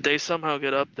 but they somehow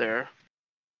get up there.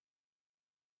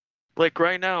 Like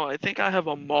right now, I think I have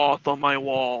a moth on my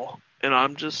wall, and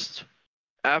I'm just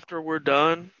after we're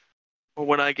done, or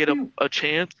when I get a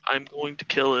chance, I'm going to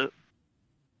kill it.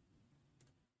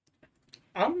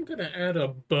 I'm gonna add a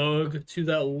bug to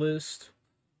that list.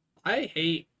 I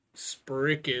hate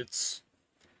sprickets.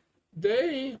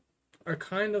 They are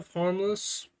kind of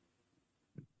harmless,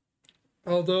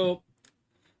 although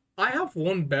I have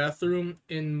one bathroom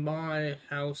in my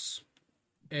house,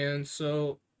 and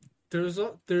so there's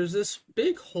this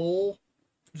big hole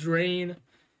drain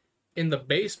in the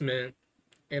basement,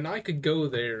 and I could go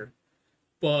there,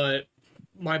 but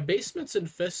my basement's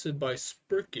infested by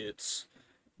sprickets,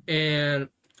 and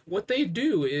what they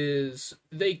do is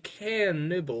they can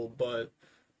nibble, but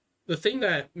the thing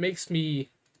that makes me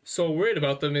so worried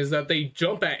about them is that they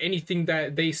jump at anything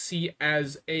that they see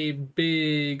as a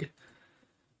big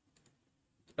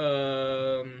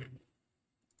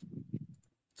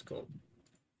what's it called?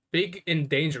 big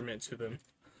endangerment to them.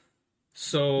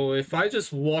 So if I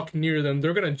just walk near them,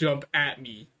 they're gonna jump at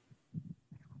me.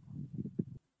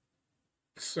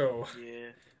 So Yeah.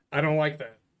 I don't like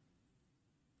that.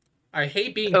 I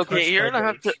hate being Okay, touched you're by gonna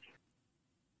have to. bugs.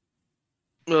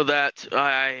 Well, that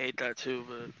I hate that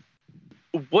too.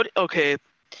 But what? Okay,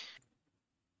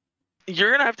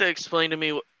 you're gonna have to explain to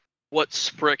me what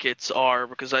sprickets are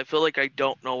because I feel like I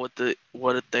don't know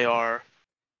what they are.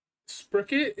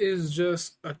 Spricket is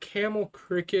just a camel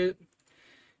cricket.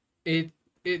 It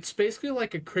it's basically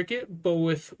like a cricket but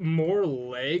with more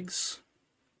legs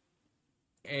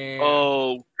and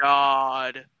Oh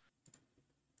God.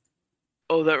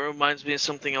 Oh, that reminds me of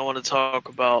something I want to talk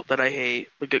about that I hate.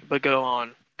 But go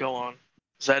on, go on.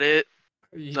 Is that it?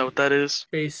 Is that what that is?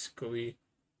 basically.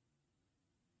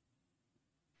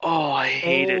 Oh, I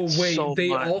hate Oh it wait, so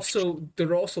much.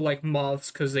 they're also like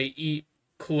moths because they eat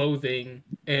clothing,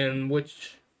 and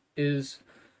which is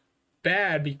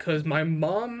bad because my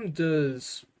mom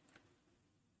does.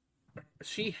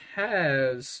 She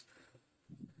has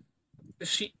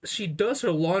she does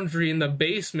her laundry in the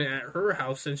basement at her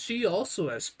house, and she also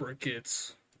has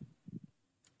sprickets.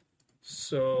 I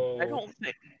So don't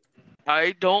think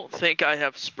I don't think I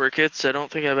have sprickets. I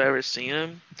don't think I've ever seen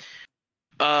them.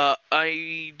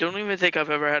 I don't even think I've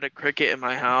ever had a cricket in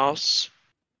my house.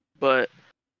 But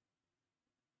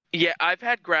yeah, I've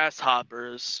had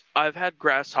grasshoppers. I've had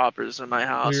grasshoppers in my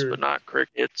house, but weird. not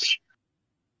crickets.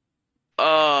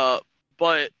 Uh,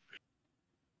 but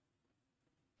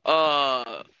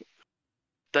uh,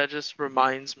 that just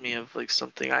reminds me of like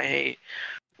something I hate,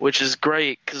 which is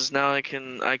great because now I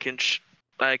can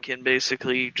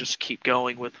basically just keep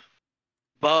going with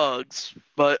bugs.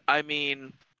 But I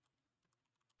mean,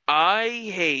 I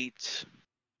hate,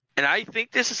 and I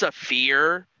think this is a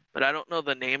fear, but I don't know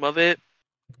the name of it.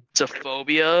 It's a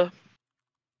phobia.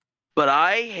 But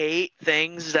I hate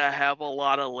things that have a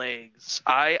lot of legs.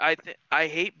 I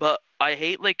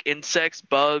hate like insects,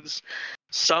 bugs,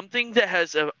 something that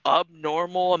has an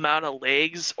abnormal amount of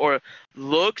legs or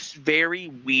looks very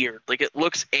weird. Like it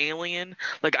looks alien.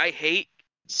 Like I hate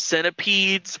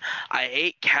centipedes. I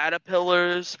hate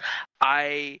caterpillars.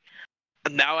 I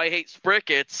Now I hate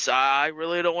sprickets. I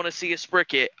really don't want to see a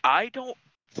spricket. I don't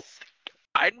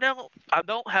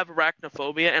have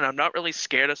arachnophobia and I'm not really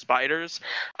scared of spiders.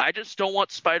 I just don't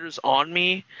want spiders on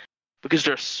me because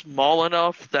they're small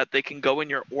enough that they can go in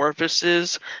your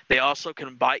orifices. They also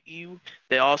can bite you.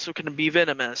 They also can be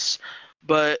venomous.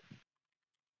 But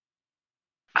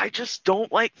I just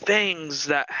don't like things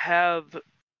that have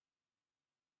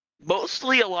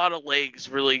mostly a lot of legs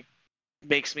really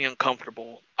makes me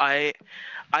uncomfortable. I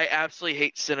absolutely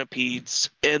hate centipedes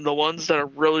and the ones that are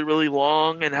really really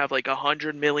long and have like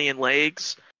 100 million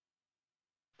legs.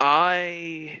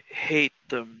 I hate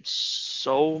them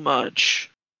so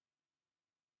much.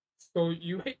 So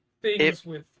you hate It things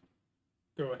with.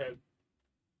 Go ahead.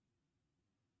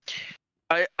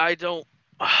 I don't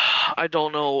I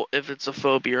don't know if it's a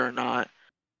phobia or not.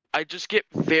 I just get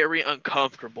very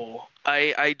uncomfortable.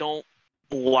 I don't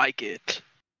like it.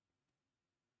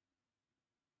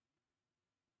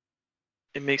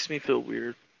 It makes me feel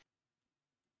weird.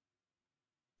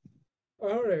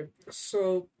 All right.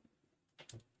 So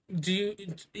do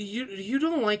you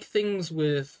don't like things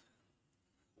with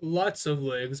lots of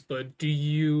legs, but do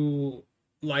you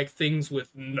like things with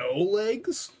no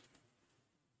legs?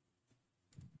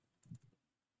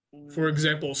 For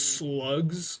example, Mm,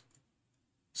 slugs,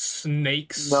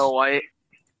 snakes. No,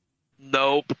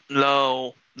 nope,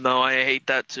 no, I hate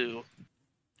that too.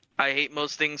 I hate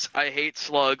most things. I hate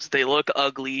slugs. They look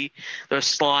ugly. They're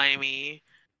slimy.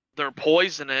 They're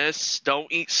poisonous.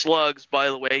 Don't eat slugs, by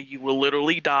the way. You will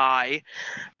literally die.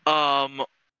 Um,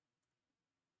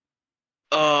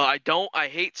 I don't. I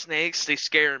hate snakes. They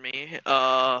scare me.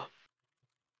 I,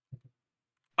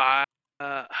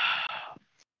 uh,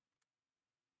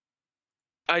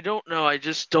 I don't know. I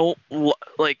just don't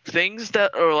like things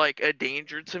that are like a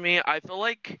danger to me. I feel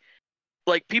like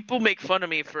people make fun of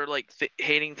me for like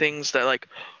hating things that like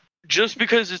just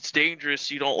because it's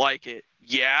dangerous you don't like it.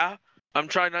 Yeah, I'm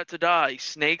trying not to die.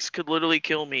 Snakes could literally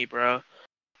kill me, bro.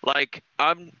 Like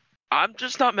I'm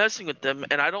just not messing with them,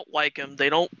 and I don't like them. They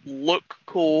don't look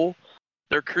cool.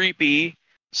 They're creepy.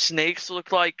 Snakes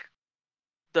look like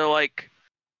they're like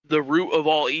the root of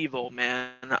all evil,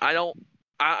 man. I don't.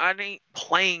 I ain't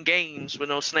playing games with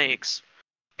no snakes.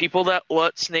 People that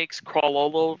let snakes crawl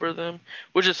all over them,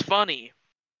 which is funny.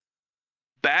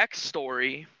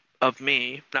 Backstory of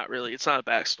me, not really. It's not a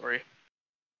backstory.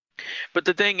 But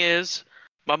the thing is,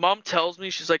 my mom tells me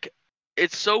she's like,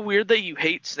 it's so weird that you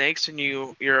hate snakes and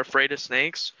you're afraid of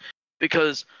snakes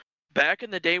because back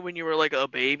in the day when you were like a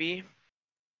baby,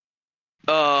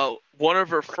 one of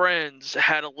her friends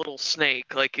had a little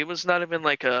snake. Like it was not even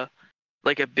like a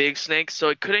big snake, so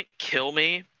it couldn't kill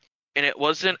me, and it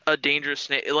wasn't a dangerous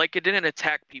snake. Like it didn't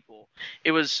attack people.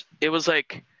 It was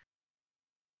like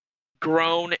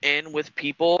grown in with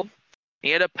people. He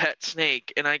had a pet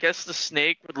snake, and I guess the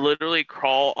snake would literally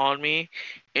crawl on me,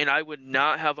 and I would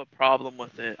not have a problem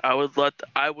with it. I would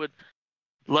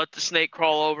let the snake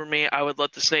crawl over me. I would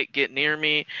let the snake get near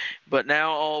me. But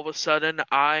now all of a sudden,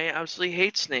 I absolutely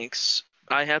hate snakes.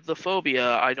 I have the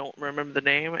phobia. I don't remember the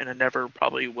name, and I never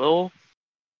probably will.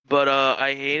 But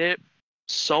I hate it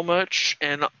so much,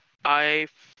 and I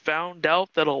found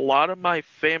out that a lot of my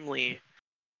family,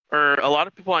 or a lot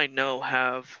of people I know,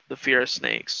 have the fear of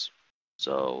snakes.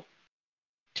 So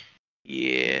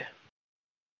yeah.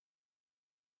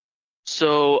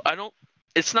 So I don't.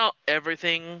 It's not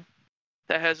everything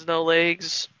that has no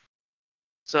legs.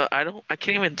 So I don't. I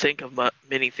can't even think of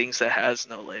many things that has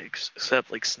no legs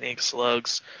except like snakes,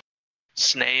 slugs,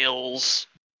 snails.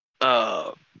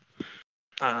 Uh,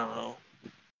 I don't know.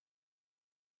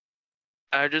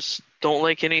 I just don't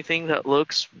like anything that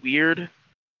looks weird.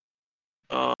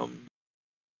 Um,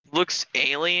 looks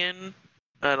alien.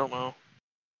 I don't know.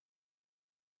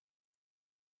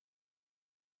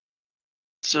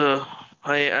 So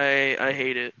I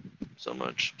hate it so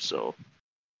much. So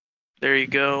there you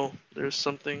go. There's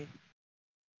something.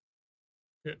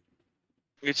 Yeah.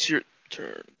 It's your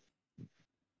turn.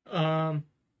 Um.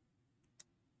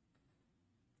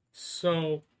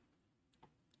 So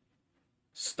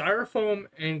styrofoam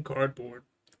and cardboard.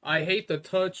 I hate the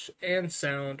touch and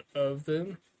sound of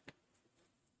them.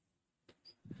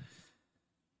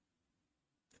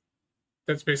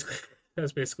 That's basically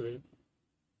that's basically it.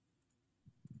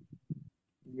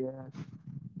 Yeah.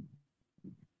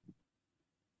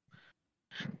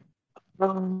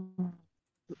 Um,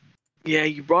 yeah,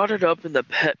 you brought it up in the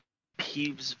pet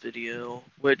peeves video,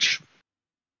 which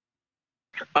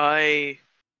I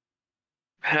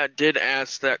did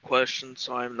ask that question,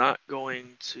 so I'm not going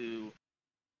to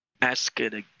ask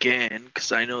it again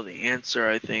because I know the answer.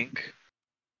 I think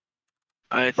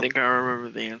I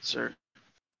remember the answer.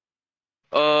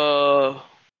 Uh,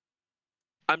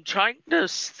 I'm trying to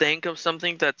think of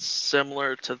something that's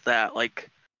similar to that. Like,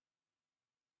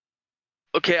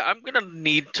 okay, I'm gonna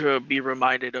need to be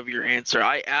reminded of your answer.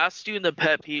 I asked you in the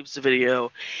pet peeves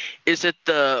video, is it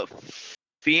the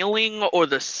feeling or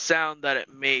the sound that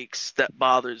it makes that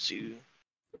bothers you?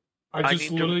 I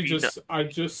need to be I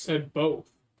just said both.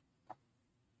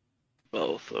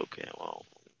 both. Okay, well,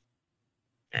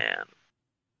 man,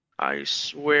 I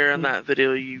swear in that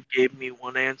video you gave me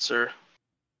one answer.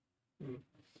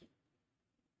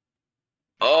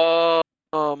 Oh,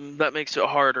 that makes it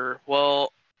harder.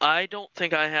 Well, I don't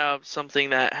think I have something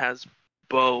that has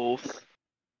both,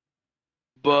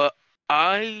 but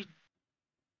I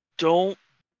don't.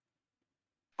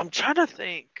 I'm trying to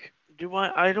think. Do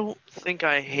I? I don't think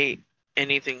I hate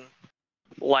anything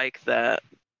like that.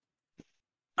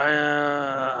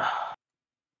 Uh,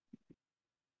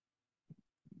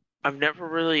 I've never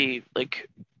really like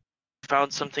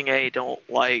found something I don't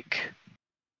like.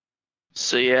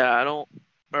 So yeah, I don't,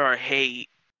 or I hate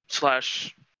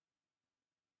slash.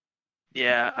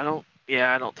 Yeah, I don't.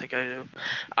 Yeah, I don't think I do.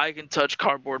 I can touch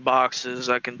cardboard boxes.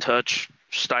 I can touch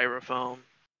styrofoam.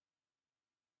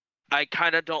 I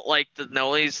kind of don't like the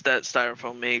noise that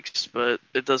styrofoam makes, but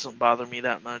it doesn't bother me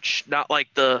that much. Not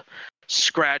like the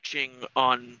scratching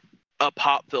on a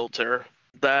pop filter.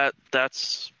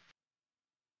 That's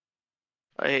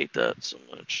I hate that so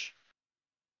much.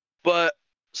 But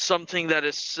something that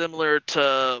is similar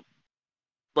to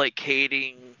like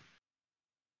hating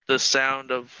the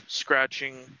sound of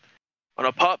scratching on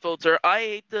a pop filter, I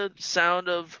hate the sound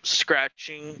of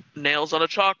scratching nails on a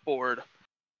chalkboard.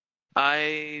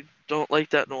 I don't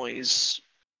like that noise.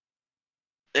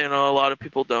 And a lot of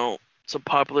people don't. It's a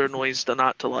popular noise to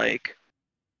not to like.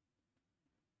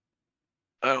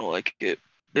 I don't like it.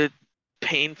 It's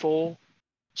painful,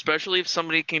 especially if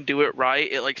somebody can do it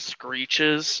right. It like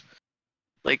screeches.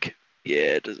 Like,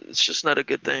 yeah, it's just not a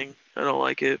good thing. I don't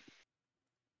like it.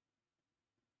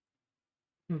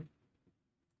 Hmm.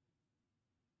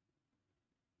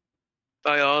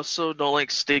 I also don't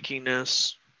like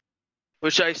stickiness,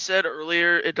 which I said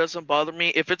earlier. It doesn't bother me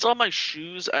if it's on my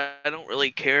shoes. I don't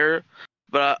really care,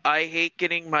 but I hate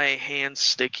getting my hands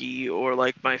sticky or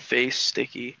like my face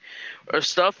sticky, or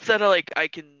stuff that I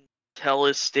can tell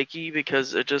is sticky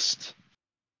because it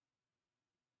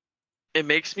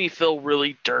makes me feel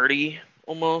really dirty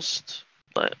almost.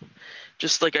 But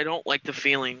just like I don't like the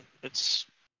feeling. It's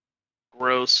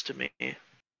gross to me.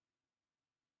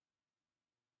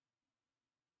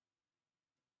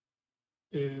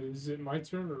 Is it my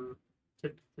turn or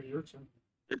technically your turn?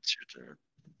 It's your turn.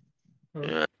 Oh.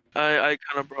 Yeah, I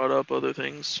kind of brought up other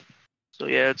things. So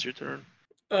yeah, it's your turn.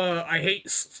 I hate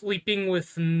sleeping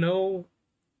with no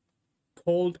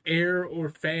cold air or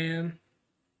fan,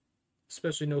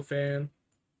 especially no fan.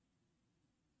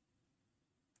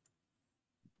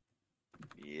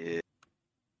 Yeah.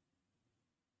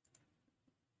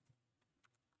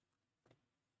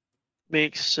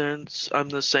 Makes sense. I'm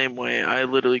the same way. I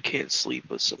literally can't sleep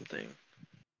with something.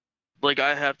 Like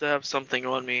I have to have something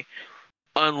on me.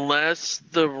 Unless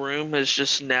the room is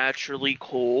just naturally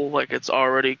cold, like it's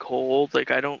already cold, like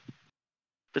I don't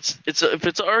if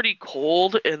it's already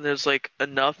cold and there's like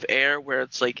enough air where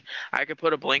it's like I could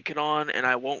put a blanket on and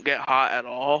I won't get hot at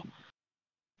all,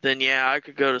 then yeah, I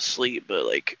could go to sleep, but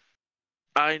like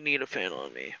I need a fan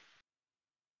on me.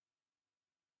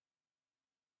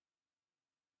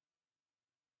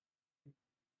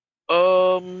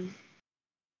 Um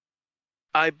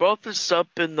I brought this up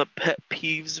in the pet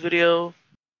peeves video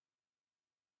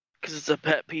because it's a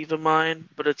pet peeve of mine,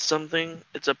 but it's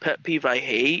a pet peeve I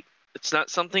hate. It's not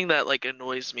something that like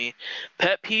annoys me.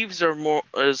 Pet peeves are more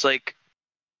is like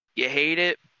you hate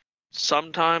it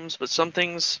sometimes, but some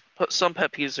pet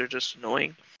peeves are just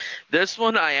annoying. This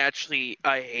one I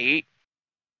hate.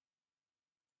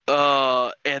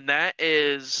 And that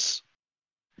is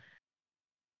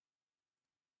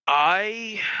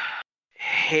I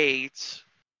hate.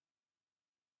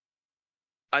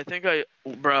 I think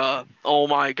bruh. Oh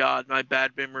my god, my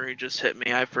bad memory just hit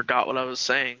me. I forgot what I was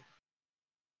saying.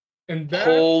 And that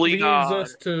Holy leads god.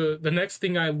 us to the next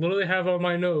thing I literally have on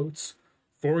my notes: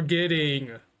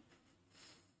 forgetting.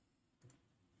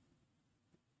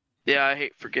 Yeah, I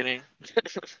hate forgetting.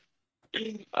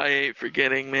 I hate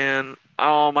forgetting, man.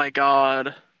 Oh my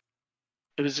god.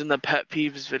 It was in the pet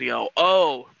peeves video.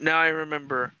 Oh, now I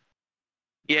remember.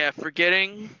 Yeah,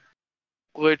 forgetting,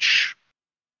 which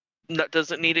that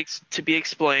doesn't need to be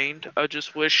explained. I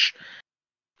just wish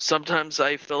sometimes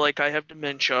I feel like I have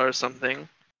dementia or something.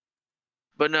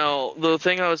 But no, the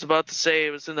thing I was about to say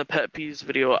was in the pet peeves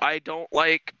video. I don't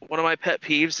like one of my pet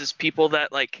peeves is people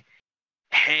that like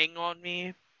hang on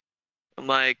me. I'm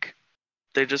like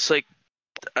they just like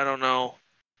I don't know.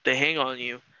 They hang on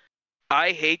you.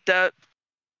 I hate that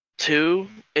too.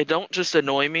 It don't just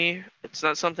annoy me. It's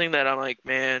not something that I'm like,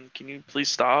 man, can you please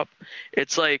stop?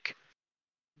 It's like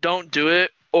don't do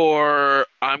it or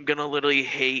I'm gonna literally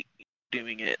hate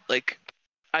doing it. Like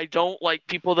I don't like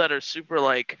people that are super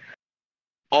like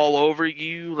all over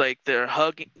you, like they're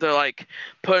like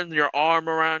putting your arm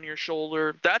around your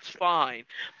shoulder. That's fine.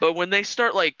 But when they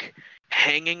start like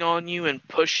hanging on you and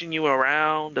pushing you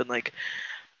around and like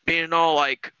being all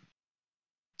like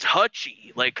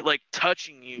touchy, like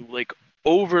touching you, like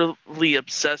overly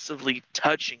obsessively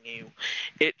touching you,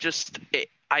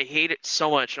 I hate it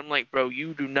so much. I'm like, bro,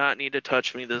 you do not need to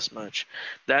touch me this much.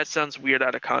 That sounds weird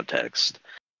out of context.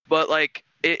 But like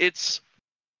it's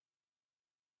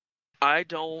I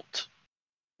don't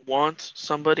want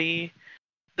somebody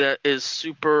that is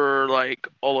super like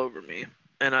all over me.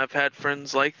 And I've had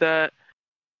friends like that.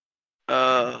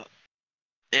 Uh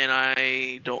and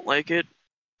I don't like it.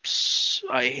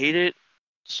 I hate it.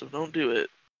 So don't do it.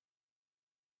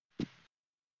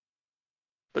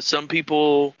 But some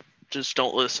people just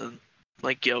don't listen.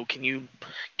 Like, yo, can you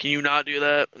not do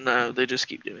that? No, they just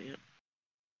keep doing it.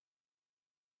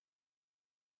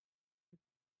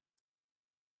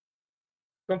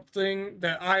 Something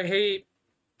that I hate,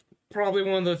 probably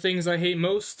one of the things I hate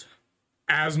most: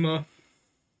 asthma.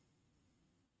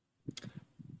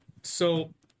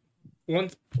 So one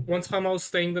one time I was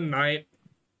staying the night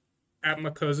at my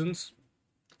cousin's.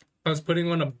 I was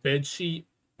putting on a bed sheet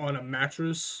on a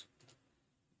mattress,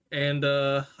 and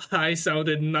I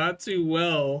sounded not too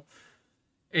well.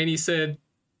 And he said,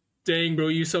 "Dang, bro,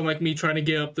 you sound like me trying to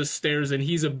get up the stairs." And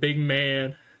he's a big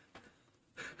man.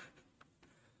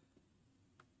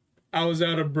 I was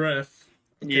out of breath.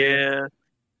 Okay. Yeah.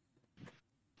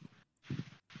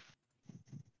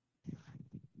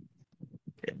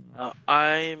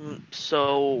 I'm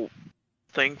so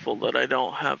thankful that I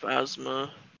don't have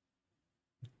asthma.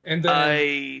 And then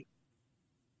I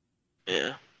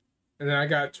yeah, I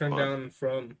got turned fun. down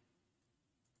from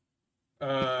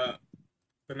uh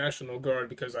the National Guard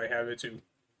because I have it too.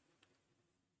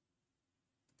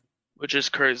 Which is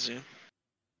crazy.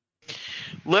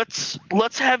 Let's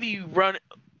have you run.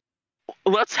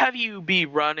 Let's have you be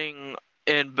running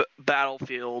in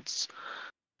battlefields,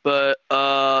 but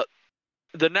the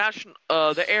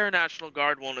Air National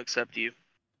Guard won't accept you.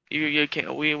 You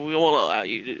can't. We won't allow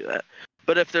you to do that.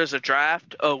 But if there's a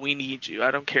draft, oh, we need you. I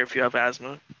don't care if you have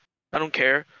asthma. I don't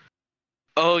care.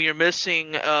 Oh, you're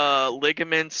missing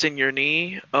ligaments in your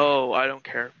knee? Oh, I don't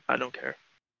care. I don't care.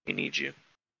 We need you.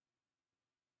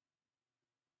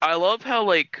 I love how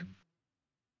like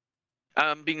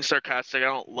I'm being sarcastic. I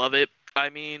don't love it. I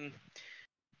mean,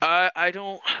 I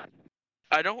don't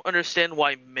understand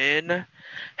why men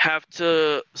have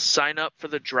to sign up for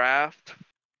the draft,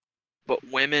 but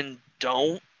women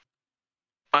don't.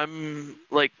 I'm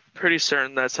like pretty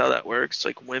certain that's how that works.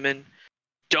 Like women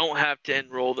don't have to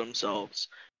enroll themselves.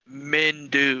 Men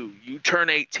do. You turn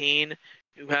 18,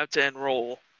 you have to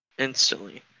enroll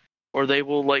instantly. Or they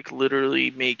will like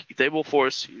literally they will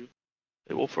force you.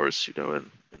 They will force you to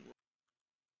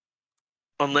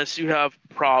unless you have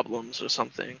problems or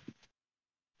something.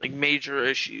 Like major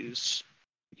issues,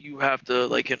 you have to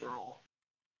like enroll.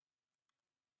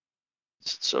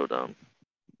 It's so dumb.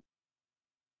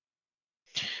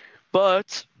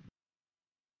 But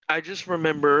I just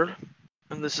remember,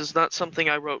 and this is not something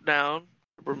I wrote down,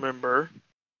 remember.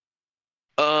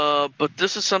 But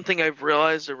this is something I've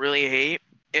realized I really hate,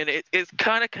 and it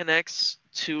kind of connects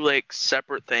to like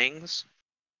separate things.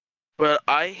 But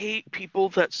I hate people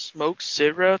that smoke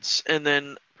cigarettes and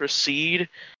then proceed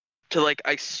to like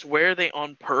I swear they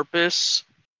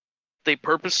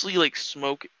purposely like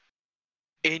smoke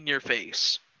in your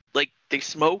face. Like they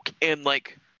smoke and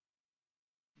like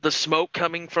the smoke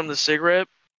coming from the cigarette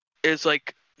is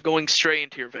like going straight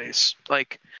into your face.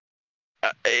 Like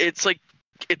it's like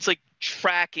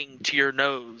tracking to your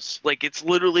nose. Like it's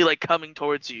literally like coming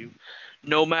towards you.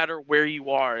 No matter where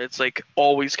you are, it's like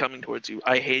always coming towards you.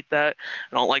 I hate that.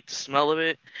 I don't like the smell of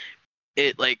it.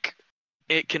 It like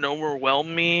it can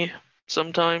overwhelm me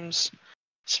sometimes,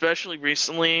 especially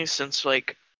recently since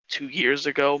like 2 years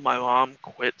ago my mom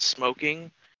quit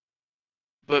smoking,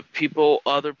 but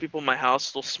other people in my house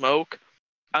still smoke.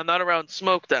 I'm not around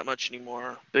smoke that much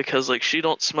anymore because like she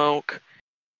don't smoke,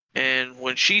 and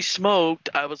when she smoked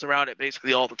I was around it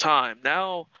basically all the time.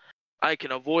 Now I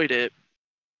can avoid it.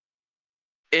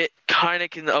 It kind of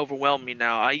can overwhelm me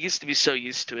now. I used to be so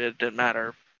used to it, it didn't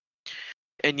matter.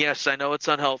 And yes, I know it's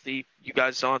unhealthy. You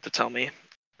guys don't have to tell me.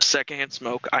 Secondhand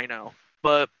smoke, I know.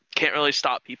 But can't really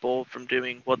stop people from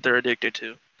doing what they're addicted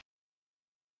to.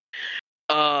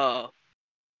 Uh,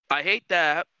 I hate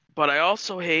that, but I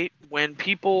also hate when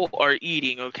people are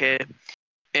eating, okay?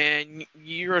 And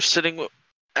you're sitting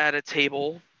at a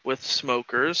table with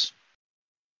smokers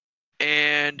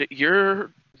and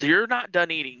you're not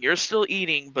done eating. You're still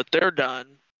eating, but they're done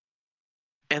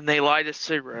and they light a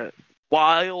cigarette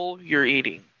while you're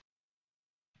eating.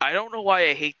 I don't know why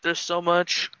I hate this so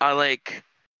much. I like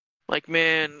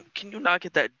man, can you not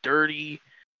get that dirty,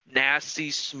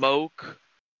 nasty smoke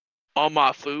on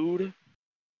my food?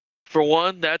 For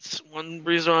one, that's one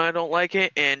reason I don't like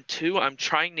it, and two, I'm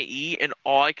trying to eat and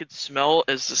all I could smell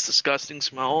is this disgusting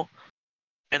smell,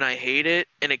 and I hate it,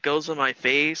 and it goes on my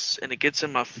face and it gets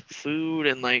in my food,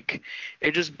 and like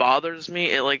it just bothers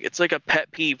me. It's like a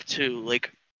pet peeve too.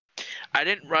 Like I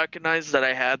didn't recognize that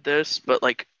I had this, but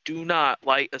like do not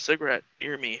light a cigarette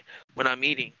near me when I'm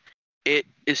eating. It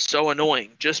is so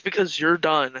annoying. Just because you're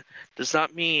done does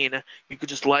not mean you could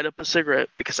just light up a cigarette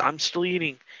because I'm still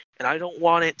eating and I don't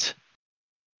want it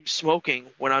smoking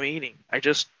when I'm eating.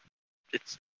 It's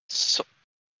so,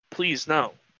 please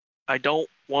no. I don't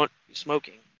want you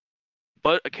smoking.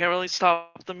 But I can't really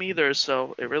stop them either,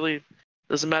 so it really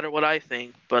doesn't matter what I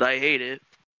think, but I hate it.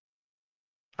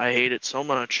 I hate it so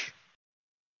much.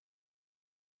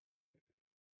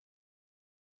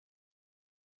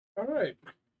 All right.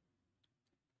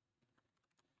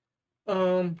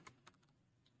 Um,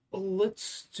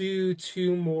 let's do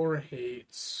two more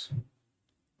hates.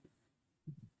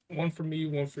 One for me,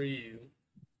 one for you.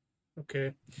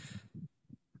 Okay.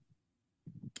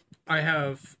 I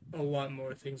have a lot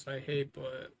more things I hate,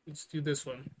 but let's do this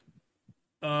one.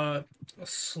 Uh,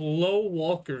 Slow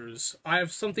walkers. I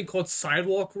have something called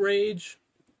sidewalk rage.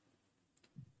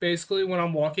 Basically, when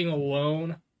I'm walking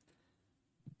alone,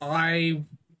 I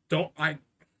don't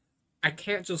I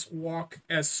can't just walk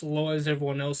as slow as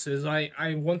everyone else is. I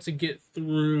want to get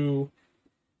through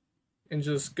and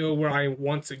just go where I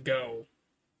want to go.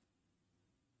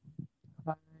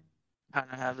 Kind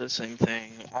of have the same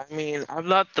thing. I mean, I'm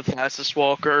not the fastest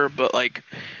walker, but like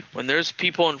when there's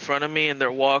people in front of me and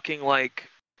they're walking like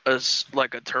a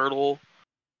turtle,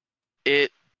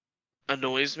 it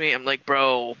annoys me. I'm like,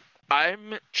 bro,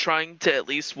 I'm trying to at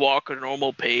least walk a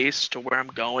normal pace to where I'm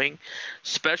going.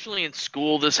 Especially in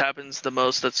school, this happens the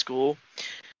most at school.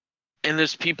 And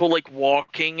there's people like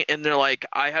walking and they're like,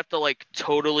 I have to like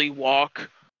totally walk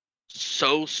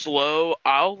so slow.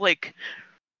 I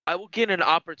will get an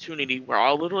opportunity where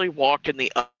I'll literally walk in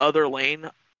the other lane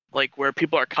like where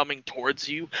people are coming towards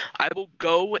you, I will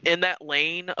go in that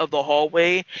lane of the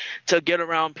hallway to get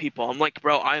around people. I'm like,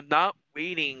 bro, I'm not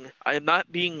waiting. I am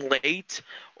not being late,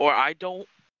 or I don't.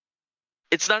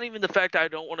 It's not even the fact I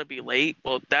don't want to be late.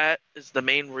 Well, that is the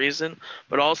main reason.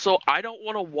 But also, I don't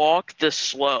want to walk this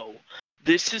slow.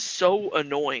 This is so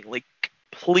annoying. Like,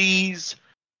 please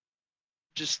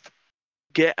just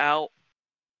get out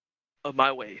of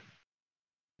my way.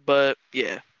 But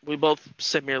yeah, we both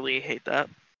similarly hate that.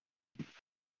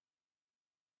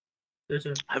 Your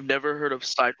turn. I've never heard of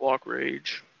sidewalk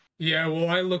rage. Yeah, well,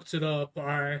 I looked it up.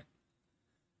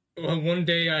 One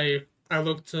day I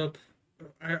looked up.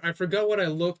 I forgot what I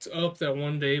looked up that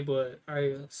one day, but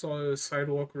I saw a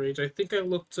sidewalk rage. I think I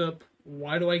looked up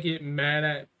why do I get mad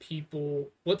at people?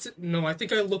 What's it? No, I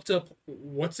think I looked up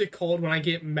what's it called when I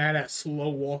get mad at slow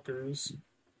walkers.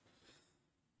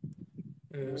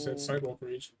 And it said sidewalk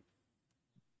rage.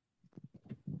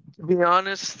 To be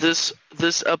honest, this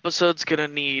episode's gonna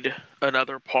need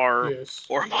another part Yes.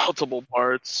 or multiple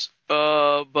parts.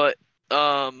 But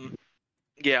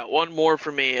yeah, one more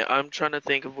for me. I'm trying to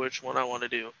think of which one I want to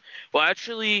do. Well,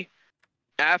 actually,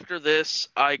 after this,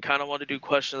 I kind of want to do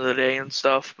question of the day and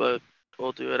stuff, but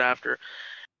we'll do it after.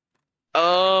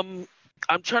 I'm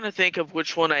trying to think of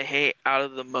which one I hate out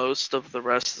of the most of the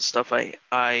rest of the stuff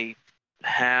I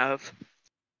have.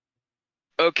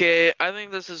 Okay, I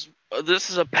think this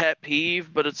is a pet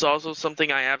peeve, but it's also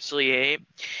something I absolutely hate.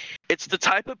 It's the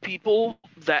type of people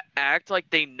that act like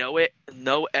they know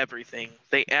everything.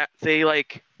 They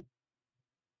like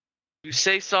you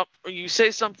say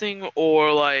something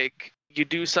or like you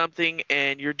do something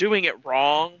and you're doing it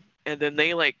wrong, and then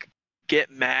they like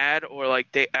get mad or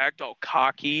like they act all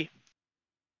cocky,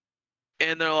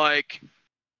 and they're like,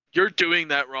 "You're doing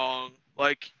that wrong."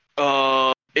 Like,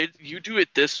 you do it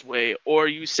this way, or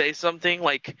you say something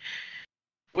like,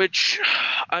 which,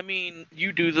 I mean,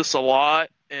 you do this a lot,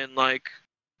 and like,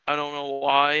 I don't know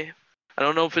why. I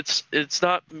don't know if it's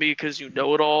not because you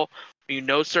know it all, you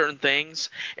know certain things,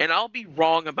 and I'll be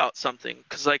wrong about something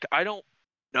because like I don't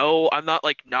know, I'm not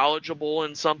like knowledgeable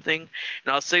in something,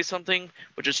 and I'll say something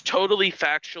which is totally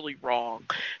factually wrong,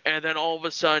 and then all of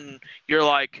a sudden you're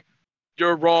like,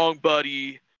 "You're wrong,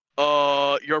 buddy.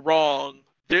 You're wrong.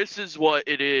 This is what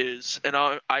it is." And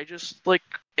I just like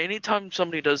anytime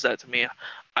somebody does that to me,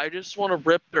 I just want to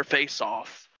rip their face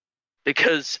off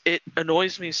because it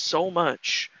annoys me so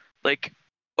much. Like,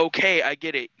 okay, I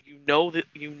get it. You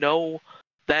know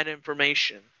that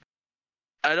information.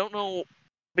 I don't know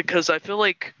because I feel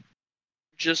like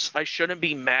just I shouldn't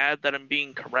be mad that I'm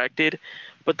being corrected,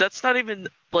 but that's not even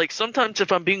like sometimes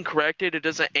if I'm being corrected it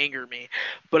doesn't anger me.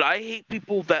 But I hate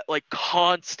people that like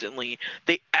constantly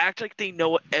they act like they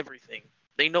know everything.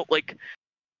 They know like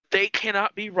they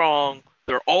cannot be wrong.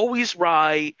 They're always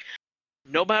right.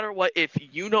 No matter what, if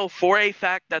you know for a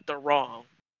fact that they're wrong,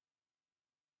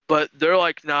 but they're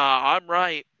like, "Nah, I'm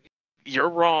right. You're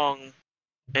wrong."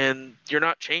 And you're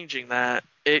not changing that.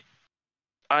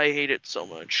 I hate it so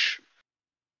much.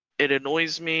 It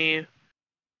annoys me.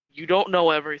 You don't know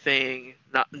everything.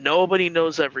 Nobody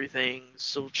knows everything.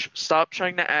 So stop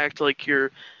trying to act like you're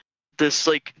this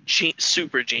like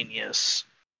super genius.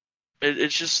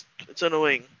 It's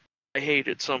annoying. I hate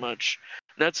it so much.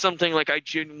 And that's something like I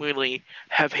genuinely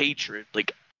have hatred,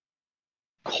 like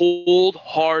cold,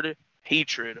 hard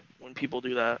hatred when people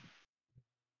do that.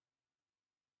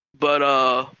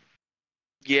 But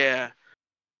yeah.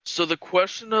 So the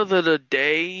question of the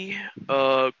day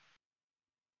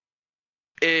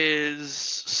is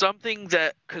something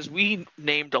that because we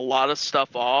named a lot of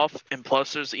stuff off, and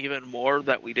plus there's even more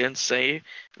that we didn't say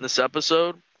in this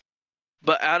episode.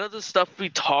 But out of the stuff we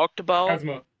talked about,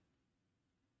 Asthma.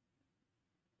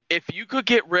 if you could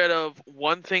get rid of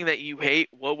one thing that you hate,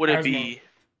 what would it Asthma. be?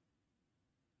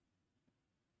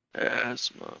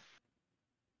 Asthma.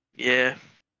 Yeah.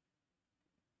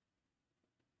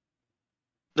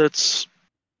 That's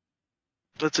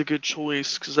a good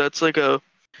choice because that's a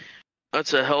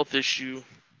health issue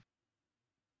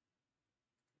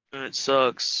and it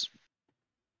sucks.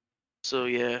 So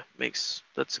yeah,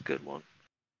 that's a good one.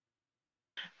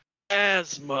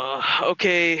 Asthma.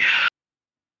 Okay.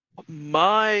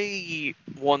 My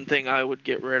one thing I would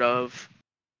get rid of.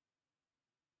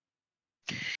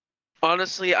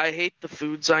 Honestly, I hate the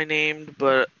foods I named,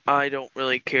 but I don't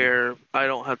really care. I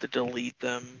don't have to delete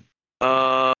them.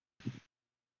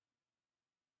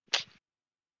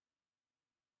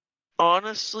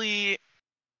 Honestly,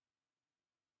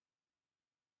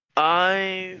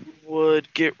 I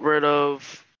would get rid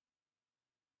of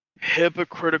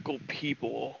hypocritical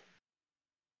people.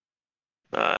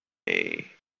 I hate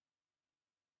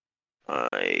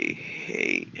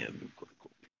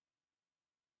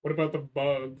What about the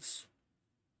bugs?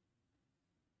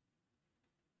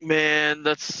 Man,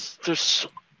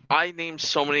 I named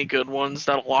so many good ones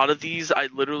that a lot of these I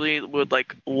literally would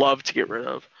like love to get rid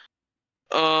of.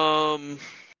 Um,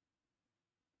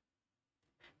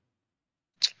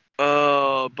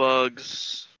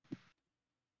 bugs.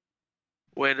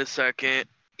 Wait a second.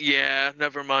 Yeah,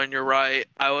 never mind. You're right.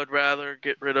 I would rather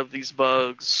get rid of these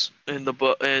bugs in the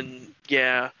book. And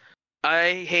yeah,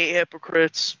 I hate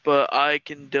hypocrites, but I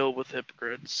can deal with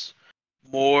hypocrites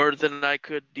more than I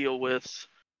could deal with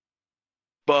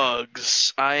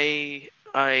bugs. I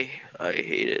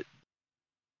hate it.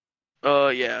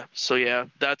 Yeah. So yeah,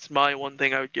 that's my one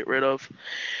thing I would get rid of.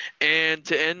 And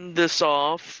to end this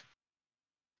off,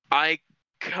 I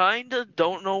kind of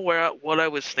don't know what I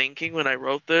was thinking when I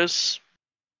wrote this,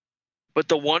 but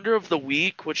the wonder of the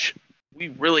week, which we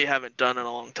really haven't done in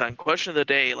a long time. Question of the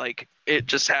day, like it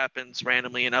just happens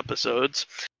randomly in episodes.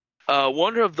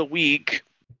 Wonder of the week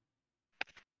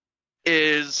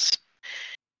is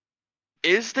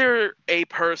there a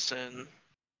person,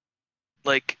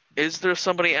 like, is there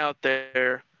somebody out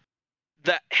there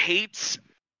that hates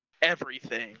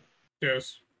everything?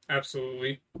 Yes,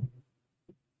 absolutely.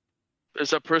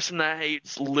 There's a person that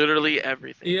hates literally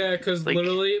everything. Yeah, because Like,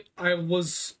 literally, I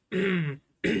was looking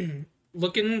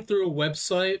through a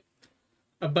website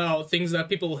about things that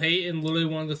people hate, and literally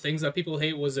one of the things that people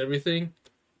hate was everything.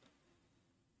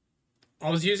 I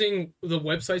was using the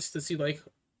websites to see, like,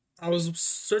 I was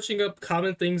searching up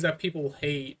common things that people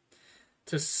hate,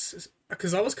 because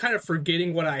I was kind of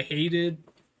forgetting what I hated,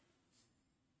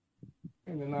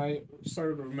 and then I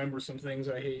started to remember some things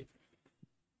I hate.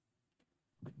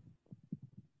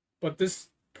 But this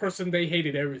person, they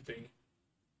hated everything.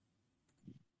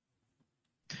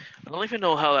 I don't even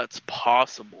know how that's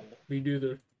possible. Me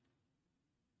neither.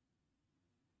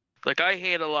 Like, I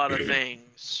hate a lot of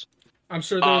things. I'm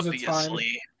sure there was a time.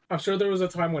 Obviously. I'm sure there was a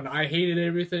time when I hated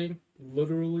everything,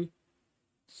 literally.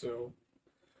 So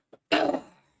I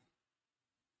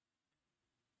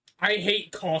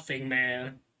hate coughing,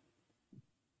 man.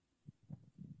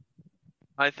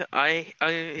 I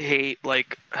hate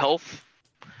like health.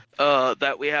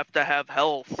 That we have to have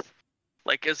health,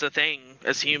 like as a thing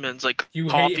as humans, like You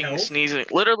hate coughing, health? sneezing,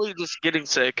 literally just getting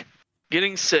sick.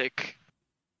 Getting sick.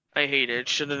 I hate it. It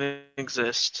shouldn't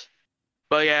exist.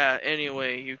 But yeah,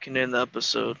 anyway, you can end the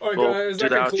episode. Alright, Well, guys, do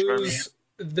that the outro, concludes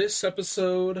this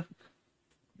episode.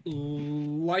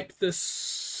 Like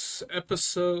this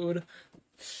episode,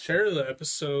 share the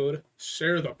episode,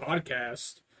 share the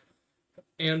podcast,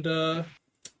 and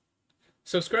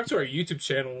subscribe to our YouTube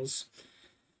channels.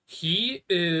 He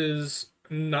is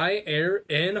Nyair,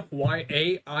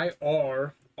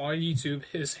 Nyair, on YouTube.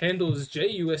 His handle is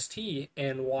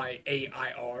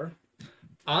JUSTNYAIR.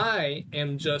 I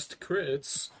am Just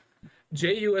Crits,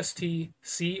 JUSTCRITZ,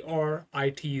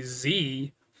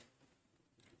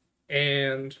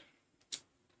 and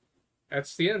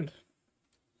that's the end.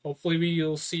 Hopefully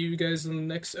we'll see you guys in the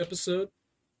next episode,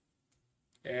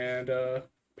 and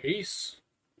peace.